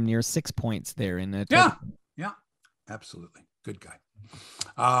after him near 6 Points there in yeah, absolutely. Good guy.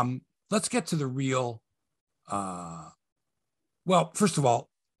 Let's get to the real. Well, first of all,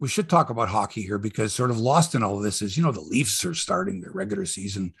 we should talk about hockey here because sort of lost in all of this is, the Leafs are starting their regular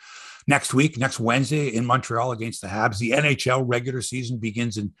season next Wednesday in Montreal against the Habs. The NHL regular season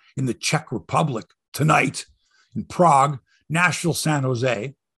begins in the Czech Republic tonight in Prague, Nashville, San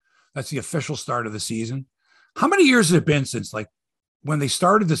Jose. That's the official start of the season. How many years has it been since, like, when they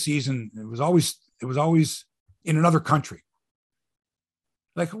started the season, it was always in another country?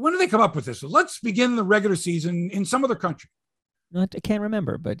 Like, when did they come up with this? So let's begin the regular season in some other country. I can't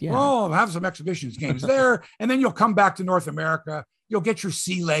remember, but yeah. Oh, have some exhibitions games there, and then you'll come back to North America. You'll get your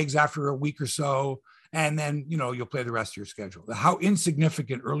sea legs after a week or so, and then, you'll play the rest of your schedule. How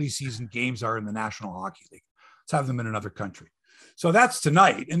insignificant early season games are in the National Hockey League. Let's have them in another country. So that's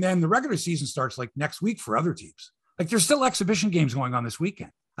tonight, and then the regular season starts like next week for other teams. Like, there's still exhibition games going on this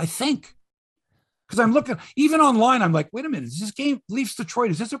weekend, I think. Because I'm looking, even online, I'm like, wait a minute, is this game, Leafs Detroit,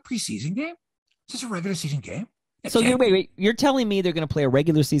 is this a preseason game? Is this a regular season game? So wait, you're telling me they're going to play a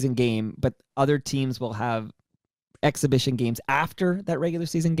regular season game, but other teams will have exhibition games after that regular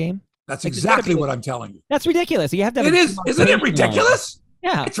season game? That's exactly what I'm telling you. That's ridiculous. You have to have Isn't it ridiculous?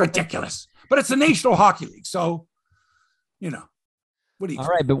 Yeah. It's ridiculous. But it's the National Hockey League, so, what do you All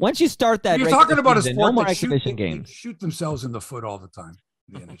right, but once you start that, you're talking about a sport no more that exhibition games. They shoot themselves in the foot all the time.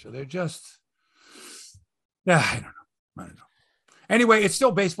 The NHL, they're just, I don't know. Anyway, it's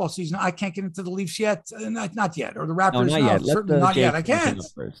still baseball season. I can't get into the Leafs yet. Not yet. Or the Raptors. No, not yet. Certainly not yet. I can't.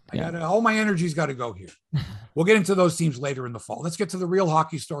 Yeah. All my energy's got to go here. We'll get into those teams later in the fall. Let's get to the real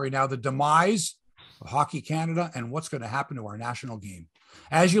hockey story now, the demise of Hockey Canada and what's going to happen to our national game.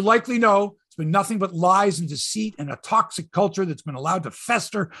 As you likely know, it's been nothing but lies and deceit and a toxic culture that's been allowed to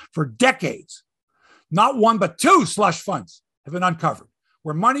fester for decades. Not one, but two slush funds have been uncovered,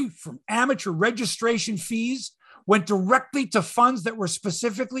 where money from amateur registration fees went directly to funds that were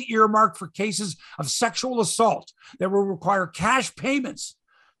specifically earmarked for cases of sexual assault that will require cash payments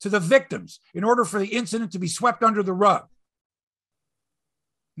to the victims in order for the incident to be swept under the rug.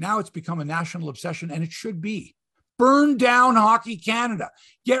 Now it's become a national obsession, and it should be. Burn down Hockey Canada.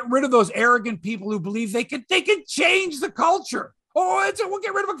 Get rid of those arrogant people who believe they can change the culture. We'll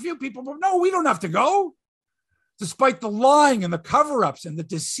get rid of a few people, but no, we don't have to go. Despite the lying and the cover-ups and the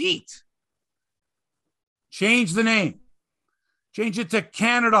deceit. Change the name. Change it to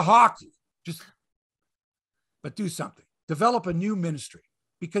Canada Hockey. But do something. Develop a new ministry.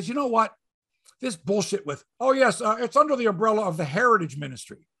 Because you know what? This bullshit with, it's under the umbrella of the Heritage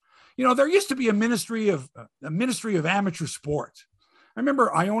Ministry. There used to be a ministry of amateur sport. I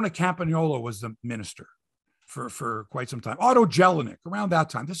remember Iona Campagnolo was the minister for quite some time. Otto Jelinek, around that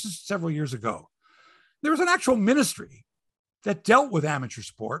time. This is several years ago. There was an actual ministry that dealt with amateur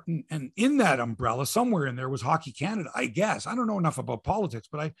sport. And in that umbrella, somewhere in there was Hockey Canada, I guess. I don't know enough about politics,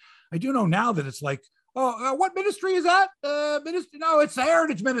 but I do know now that it's like, what ministry is that? Ministry? No, it's the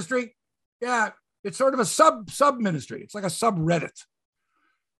Heritage Ministry. Yeah, it's sort of a sub-ministry. It's like a subreddit.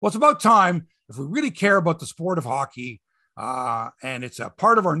 Well, it's about time, if we really care about the sport of hockey, and it's a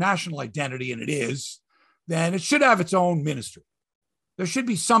part of our national identity, and it is, then it should have its own ministry. There should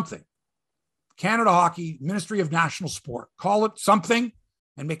be something. Canada Hockey, Ministry of National Sport. Call it something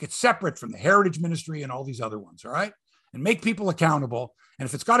and make it separate from the Heritage Ministry and all these other ones, all right? And make people accountable. And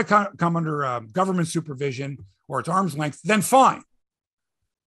if it's got to come under government supervision or it's arm's length, then fine.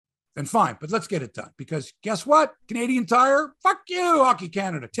 But let's get it done. Because guess what? Canadian Tire, fuck you, Hockey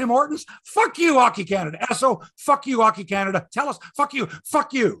Canada. Tim Hortons, fuck you, Hockey Canada. Esso, fuck you, Hockey Canada. TELUS,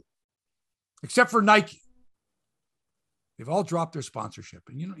 fuck you. Except for Nike. They've all dropped their sponsorship.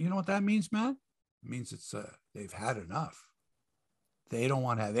 And you know what that means, man? It means it's they've had enough. They don't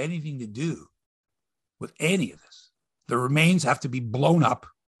want to have anything to do with any of this. The remains have to be blown up.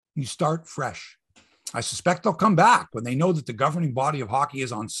 You start fresh. I suspect they'll come back when they know that the governing body of hockey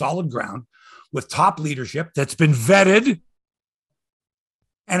is on solid ground with top leadership that's been vetted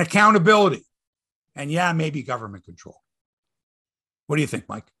and accountability. And maybe government control. What do you think,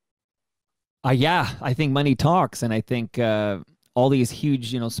 Mike? I think money talks, and I think all these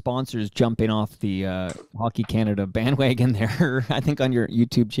huge, sponsors jumping off the Hockey Canada bandwagon there. I think on your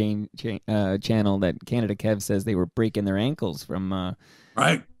YouTube channel that Canada Kev says they were breaking their ankles from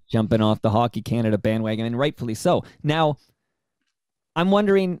right. Jumping off the Hockey Canada bandwagon, and rightfully so. Now, I'm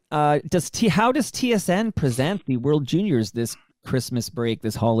wondering, how does TSN present the World Juniors this Christmas break,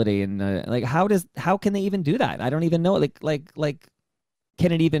 this holiday, and like how can they even do that? I don't even know. Like,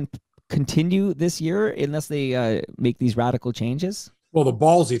 can it even continue this year unless they make these radical changes? Well, the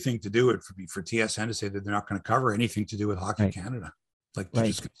ballsy thing to do it for TSN to say that they're not going to cover anything to do with Hockey Right. Canada. Like they're Right.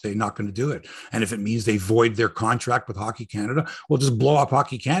 just going to say not going to do it. And if it means they void their contract with Hockey Canada, we'll just blow up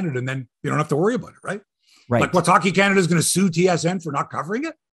Hockey Canada and then you don't have to worry about it, right? Right. Like what's Hockey Canada is going to sue TSN for not covering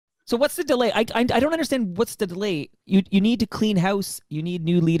it? So what's the delay? I don't understand what's the delay. You need to clean house. You need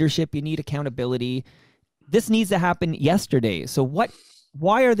new leadership. You need accountability. This needs to happen yesterday. So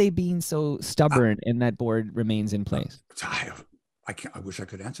why are they being so stubborn and that board remains in place? I wish I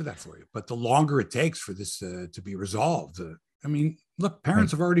could answer that for you, but the longer it takes for this to be resolved, I mean, look,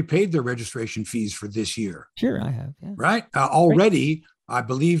 parents have already paid their registration fees for this year. Sure, I have. Yeah. Right. Already, right. I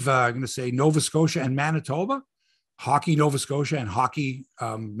believe I'm going to say Nova Scotia and Manitoba, Hockey Nova Scotia and Hockey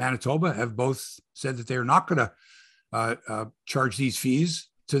Manitoba have both said that they are not going to charge these fees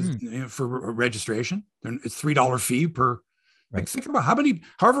for registration. It's $3 fee per. Right. Like think about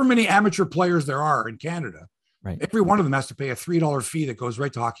however many amateur players there are in Canada. Right. Every one of them has to pay a $3 fee that goes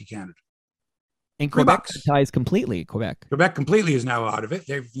right to Hockey Canada. And Quebec ties completely. Quebec completely is now out of it.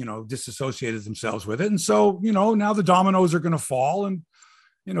 They've, disassociated themselves with it. And so, now the dominoes are going to fall and,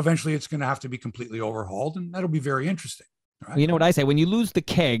 eventually it's going to have to be completely overhauled. And that'll be very interesting. Right? Well, you know what I say? When you lose the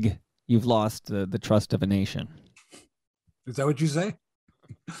keg, you've lost the trust of a nation. Is that what you say?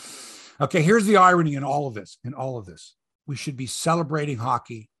 Okay, here's the irony in all of this. We should be celebrating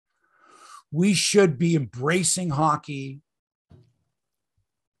hockey. We should be embracing hockey,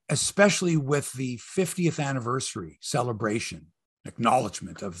 especially with the 50th anniversary celebration,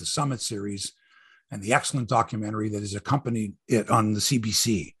 acknowledgement of the Summit Series and the excellent documentary that has accompanied it on the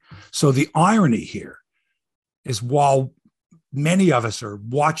CBC. So the irony here is while many of us are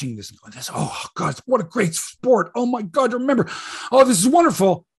watching this and going, oh, God, what a great sport. Oh, my God, remember. Oh, this is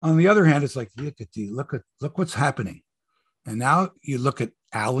wonderful. On the other hand, it's like, look what's happening. And now you look at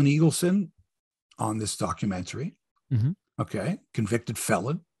Alan Eagleson on this documentary. Mm-hmm. Okay. Convicted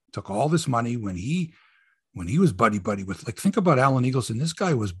felon, took all this money when he was buddy with, like, think about Alan Eagleson. This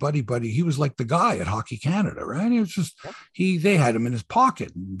guy was buddy. He was like the guy at Hockey Canada, right? He was just, they had him in his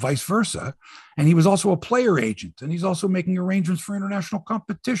pocket and vice versa. And he was also a player agent, and he's also making arrangements for international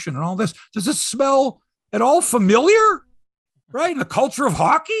competition and all this. Does this smell at all familiar? Right? In the culture of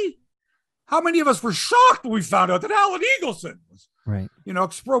hockey? How many of us were shocked when we found out that Alan Eagleson was, right,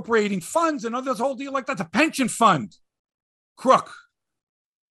 expropriating funds and this whole deal like that's a pension fund crook.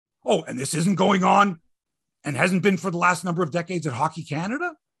 Oh, and this isn't going on and hasn't been for the last number of decades at Hockey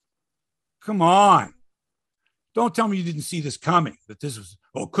Canada? Come on. Don't tell me you didn't see this coming, that this was,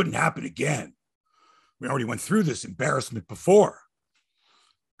 it couldn't happen again. We already went through this embarrassment before.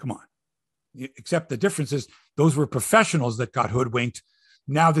 Come on. Except the difference is those were professionals that got hoodwinked.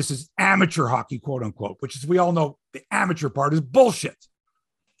 Now this is amateur hockey, quote unquote, which is, we all know the amateur part is bullshit.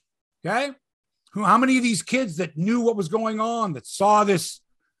 Okay. How many of these kids that knew what was going on, that saw this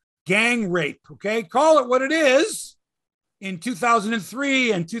gang rape, okay, call it what it is, in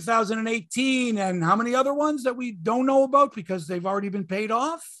 2003 and 2018, and how many other ones that we don't know about because they've already been paid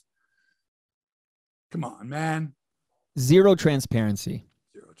off? Come on, man. Zero transparency.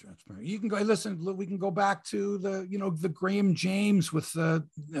 You can go listen. We can go back to the Graham James with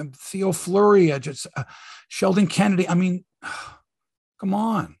Theo Fleury, Sheldon Kennedy. I mean, come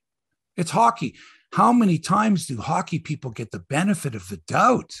on, it's hockey. How many times do hockey people get the benefit of the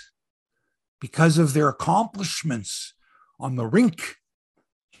doubt because of their accomplishments on the rink?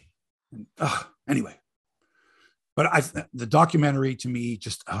 Anyway, but the documentary to me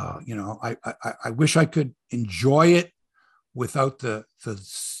just I wish I could enjoy it without the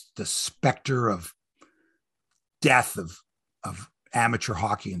specter of death of amateur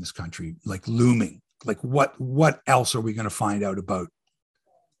hockey in this country, like looming. Like what else are we going to find out about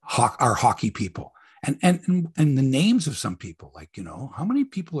our hockey people and the names of some people? Like, how many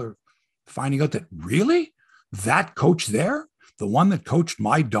people are finding out that really that coach there, the one that coached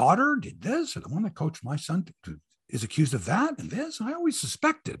my daughter did this, or the one that coached my son is accused of that and this? I always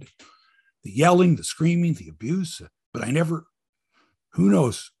suspected the yelling, the screaming, the abuse, but I never. Who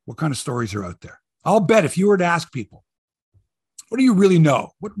knows what kind of stories are out there? I'll bet if you were to ask people, what do you really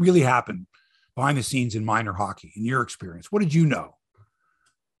know? What really happened behind the scenes in minor hockey, in your experience? What did you know?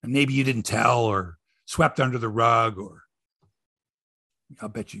 And maybe you didn't tell or swept under the rug, or I'll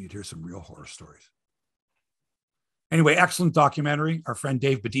bet you'd hear some real horror stories. Anyway, excellent documentary. Our friend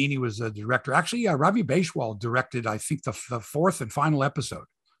Dave Bedini was the director. Actually, Ravi Baishwal directed, I think, the fourth and final episode.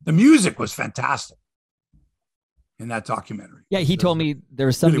 The music was fantastic. in that documentary. Yeah, he told me there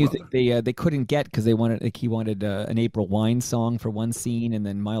was some Really music they couldn't get because he wanted an April Wine song for one scene, and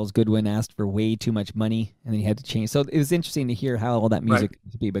then Miles Goodwin asked for way too much money, and then he had to change. So it was interesting to hear how all that music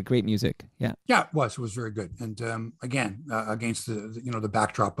to be, but great music. Yeah, yeah, it was very good. And again, against the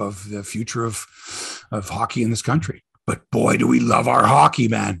backdrop of the future of hockey in this country. But boy, do we love our hockey,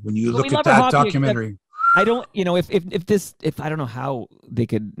 man! When you look at that documentary. I don't, if I don't know how they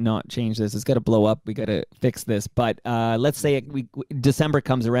could not change this. It's got to blow up. We got to fix this. But let's say December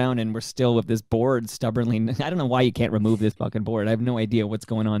comes around and we're still with this board stubbornly. I don't know why you can't remove this fucking board. I have no idea what's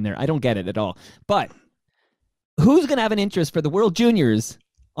going on there. I don't get it at all. But who's going to have an interest for the World Juniors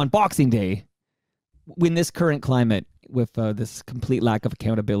on Boxing Day in this current climate with this complete lack of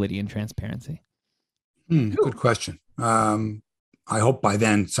accountability and transparency? Good question. I hope by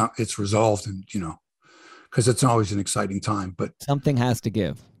then it's resolved and, because it's always an exciting time, but something has to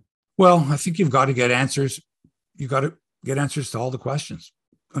give. Well, I think you've got to get answers. You got to get answers to all the questions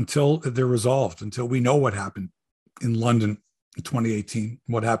until they're resolved, until we know what happened in London in 2018,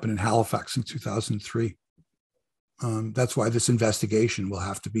 what happened in Halifax in 2003. That's why this investigation will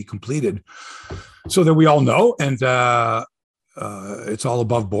have to be completed so that we all know, and it's all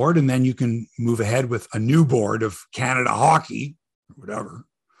above board. And then you can move ahead with a new board of Canada Hockey or whatever.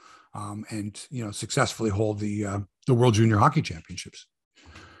 And successfully hold the World Junior Hockey Championships.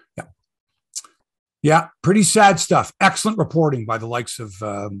 Yeah, pretty sad stuff. Excellent reporting by the likes of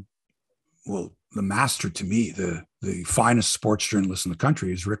the master to me, the finest sports journalist in the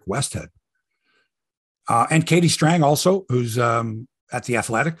country is Rick Westhead, and Katie Strang also, who's at the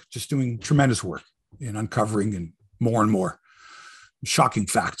Athletic, just doing tremendous work in uncovering and more shocking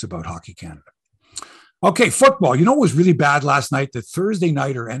facts about Hockey Canada. Okay, football. What was really bad last night? The Thursday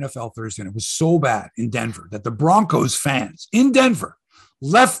night or NFL Thursday night was so bad in Denver that the Broncos fans in Denver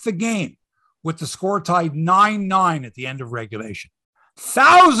left the game with the score tied 9-9 at the end of regulation.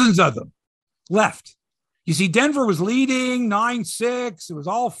 Thousands of them left. You see, Denver was leading 9-6. It was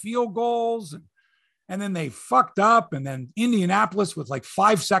all field goals. And then they fucked up. And then Indianapolis, with like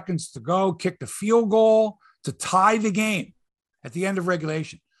 5 seconds to go, kicked a field goal to tie the game at the end of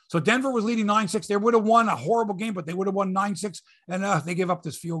regulation. So Denver was leading 9-6. They would have won a horrible game, but they would have won 9-6. And they give up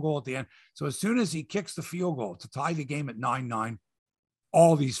this field goal at the end. So as soon as he kicks the field goal to tie the game at 9-9,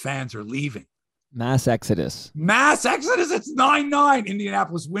 all these fans are leaving. Mass exodus. It's 9-9.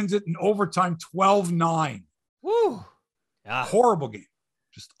 Indianapolis wins it in overtime, 12-9. Woo. Yeah. Horrible game.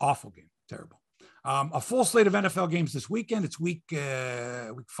 Just awful game. Terrible. A full slate of NFL games this weekend. It's week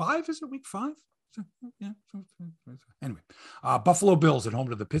 5. Is it week 5? Yeah. Anyway, Buffalo Bills at home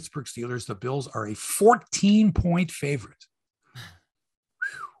to the Pittsburgh Steelers. The Bills are a 14-point favorite.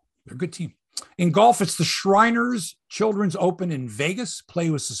 They're a good team. In golf, it's the Shriners Children's Open in Vegas. Play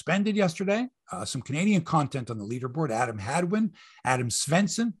was suspended yesterday. Some Canadian content on the leaderboard. Adam Hadwin, Adam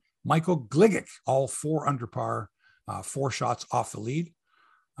Svensson, Michael Gligic, all 4 under par, 4 shots off the lead.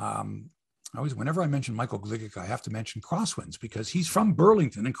 Whenever I mention Michael Gligic, I have to mention Crosswinds because he's from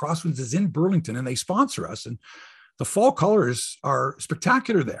Burlington and Crosswinds is in Burlington and they sponsor us. And the fall colors are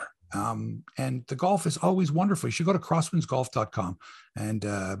spectacular there. And the golf is always wonderful. You should go to crosswindsgolf.com and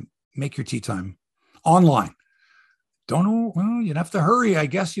make your tee time online. Don't know. Well, you'd have to hurry, I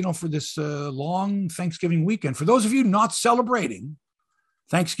guess, for this long Thanksgiving weekend. For those of you not celebrating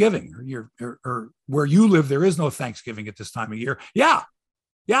Thanksgiving or where you live, there is no Thanksgiving at this time of year. Yeah.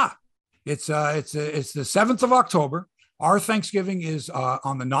 It's the 7th of October. Our Thanksgiving is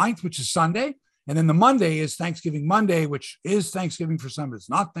on the 9th, which is Sunday. And then the Monday is Thanksgiving Monday, which is Thanksgiving for some.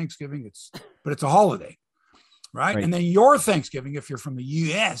 It's not Thanksgiving, but it's a holiday, right? And then your Thanksgiving, if you're from the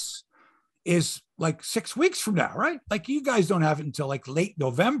U.S., is like 6 weeks from now, right? Like you guys don't have it until like late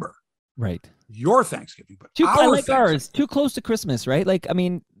November. Right. Your Thanksgiving. But ours, too close to Christmas, right? Like, I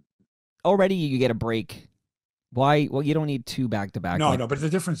mean, already you get a break. Why? Well, you don't need 2 back-to-back. No, but the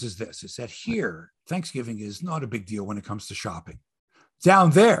difference is this, is that here, Thanksgiving is not a big deal when it comes to shopping. Down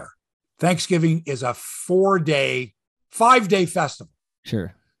there, Thanksgiving is a 5-day festival.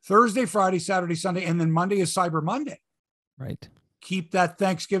 Sure. Thursday, Friday, Saturday, Sunday, and then Monday is Cyber Monday. Right. Keep that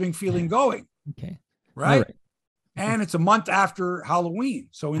Thanksgiving feeling going. Okay. Right? And it's a month after Halloween.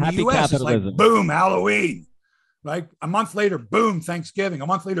 So in Happy the U.S., it's capitalism. like, boom, Halloween. Like a month later, boom, Thanksgiving. A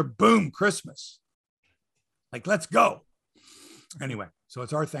month later, boom, Christmas. Like, let's go. Anyway, so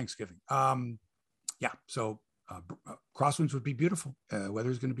it's our Thanksgiving. So Crosswinds would be beautiful. Weather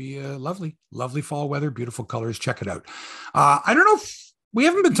is going to be lovely fall weather, beautiful colors. Check it out. I don't know if we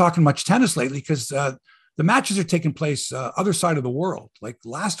haven't been talking much tennis lately because the matches are taking place other side of the world. Like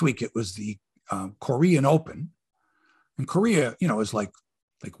last week, it was the Korean Open. And Korea, is like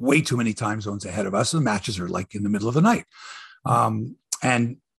like way too many time zones ahead of us. The matches are like in the middle of the night.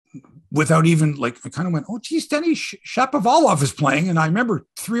 And without even like, I kind of went, oh, geez, Denny Shapovalov is playing. And I remember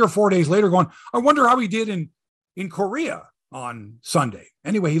 3 or 4 days later going, I wonder how he did in Korea on Sunday.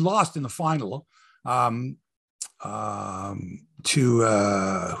 Anyway, he lost in the final to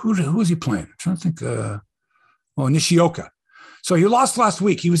who was he playing? I'm trying to think. Nishioka. So he lost last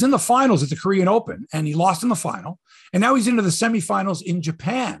week. He was in the finals at the Korean Open, and he lost in the final. And now he's into the semifinals in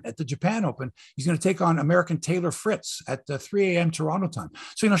Japan at the Japan Open. He's going to take on American Taylor Fritz at 3 a.m. Toronto time.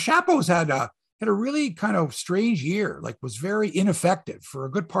 So, Shapo's had a really kind of strange year, like was very ineffective for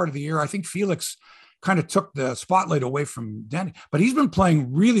a good part of the year. I think Felix kind of took the spotlight away from Danny, but he's been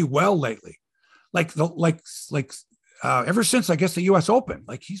playing really well lately. Ever since, I guess, the U.S. Open,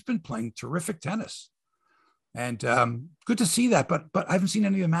 like he's been playing terrific tennis. And good to see that, but I haven't seen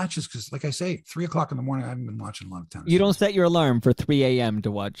any of the matches because, like I say, 3 o'clock in the morning, I haven't been watching a lot of tennis. You don't set your alarm for 3 a.m. to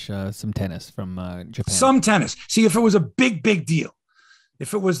watch some tennis from Japan. Some tennis. See, if it was a big deal,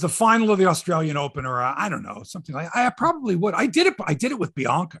 if it was the final of the Australian Open or I don't know, something like, I probably would. I did it with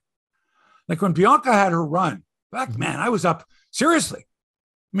Bianca. Like when Bianca had her run back, man, I was up seriously.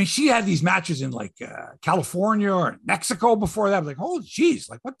 I mean, she had these matches in like California or Mexico before that. I was like, oh, geez,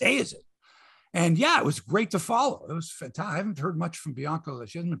 like what day is it? And yeah, it was great to follow. It was fantastic. I haven't heard much from Bianca.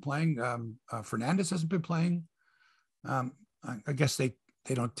 She hasn't been playing. Fernandez hasn't been playing. I guess they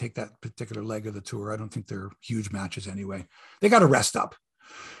don't take that particular leg of the tour. I don't think they're huge matches anyway. They got to rest up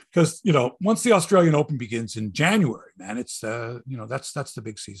because, once the Australian Open begins in January, man, it's, that's the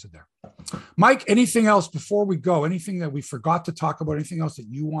big season there. Mike, anything else before we go? Anything that we forgot to talk about? Anything else that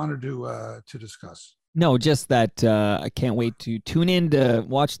you wanted to discuss? No, just that I can't wait to tune in to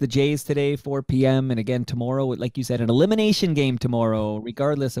watch the Jays today, 4 p.m. And again, tomorrow, like you said, an elimination game tomorrow,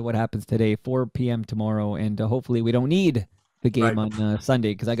 regardless of what happens today, 4 p.m. tomorrow. And hopefully we don't need the game on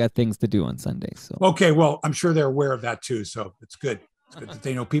Sunday because I got things to do on Sunday. So okay, well, I'm sure they're aware of that too. So it's good. It's good that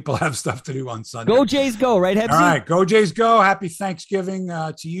they know people have stuff to do on Sunday. Go Jays, go, right, Hebsy? All right, go Jays, go. Happy Thanksgiving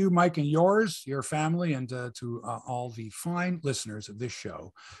to you, Mike, and your family, and to all the fine listeners of this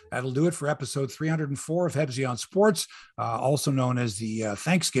show. That'll do it for episode 304 of Hebsy on Sports, also known as the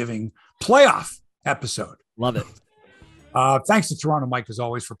Thanksgiving playoff episode. Love it. Thanks to Toronto Mike, as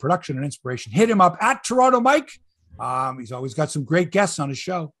always, for production and inspiration. Hit him up at Toronto Mike. He's always got some great guests on his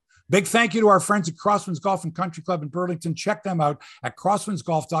show. Big thank you to our friends at Crosswinds Golf and Country Club in Burlington. Check them out at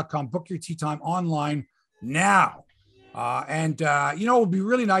crosswindsgolf.com. Book your tee time online now. It would be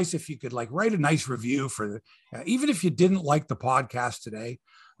really nice if you could write a nice review for even if you didn't like the podcast today,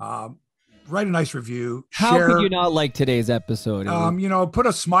 write a nice review. How could you not like today's episode? Put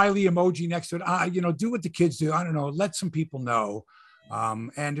a smiley emoji next to it. Do what the kids do. I don't know. Let some people know.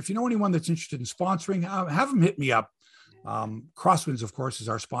 And if you know anyone that's interested in sponsoring, have them hit me up. Crosswinds, of course, is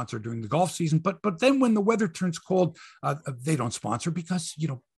our sponsor during the golf season, but then when the weather turns cold, they don't sponsor because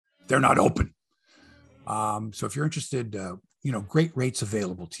they're not open. So if you're interested, great rates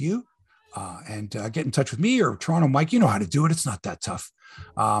available to you, and get in touch with me or Toronto Mike. You know how to do it. It's not that tough.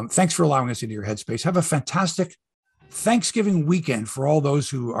 Thanks for allowing us into your headspace. Have a fantastic Thanksgiving weekend for all those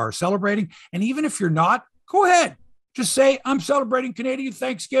who are celebrating, and even if you're not, go ahead, just say I'm celebrating Canadian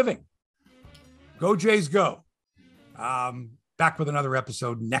Thanksgiving. Go Jays, go. Back with another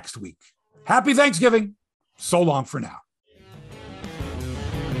episode next week. Happy Thanksgiving. So long for now.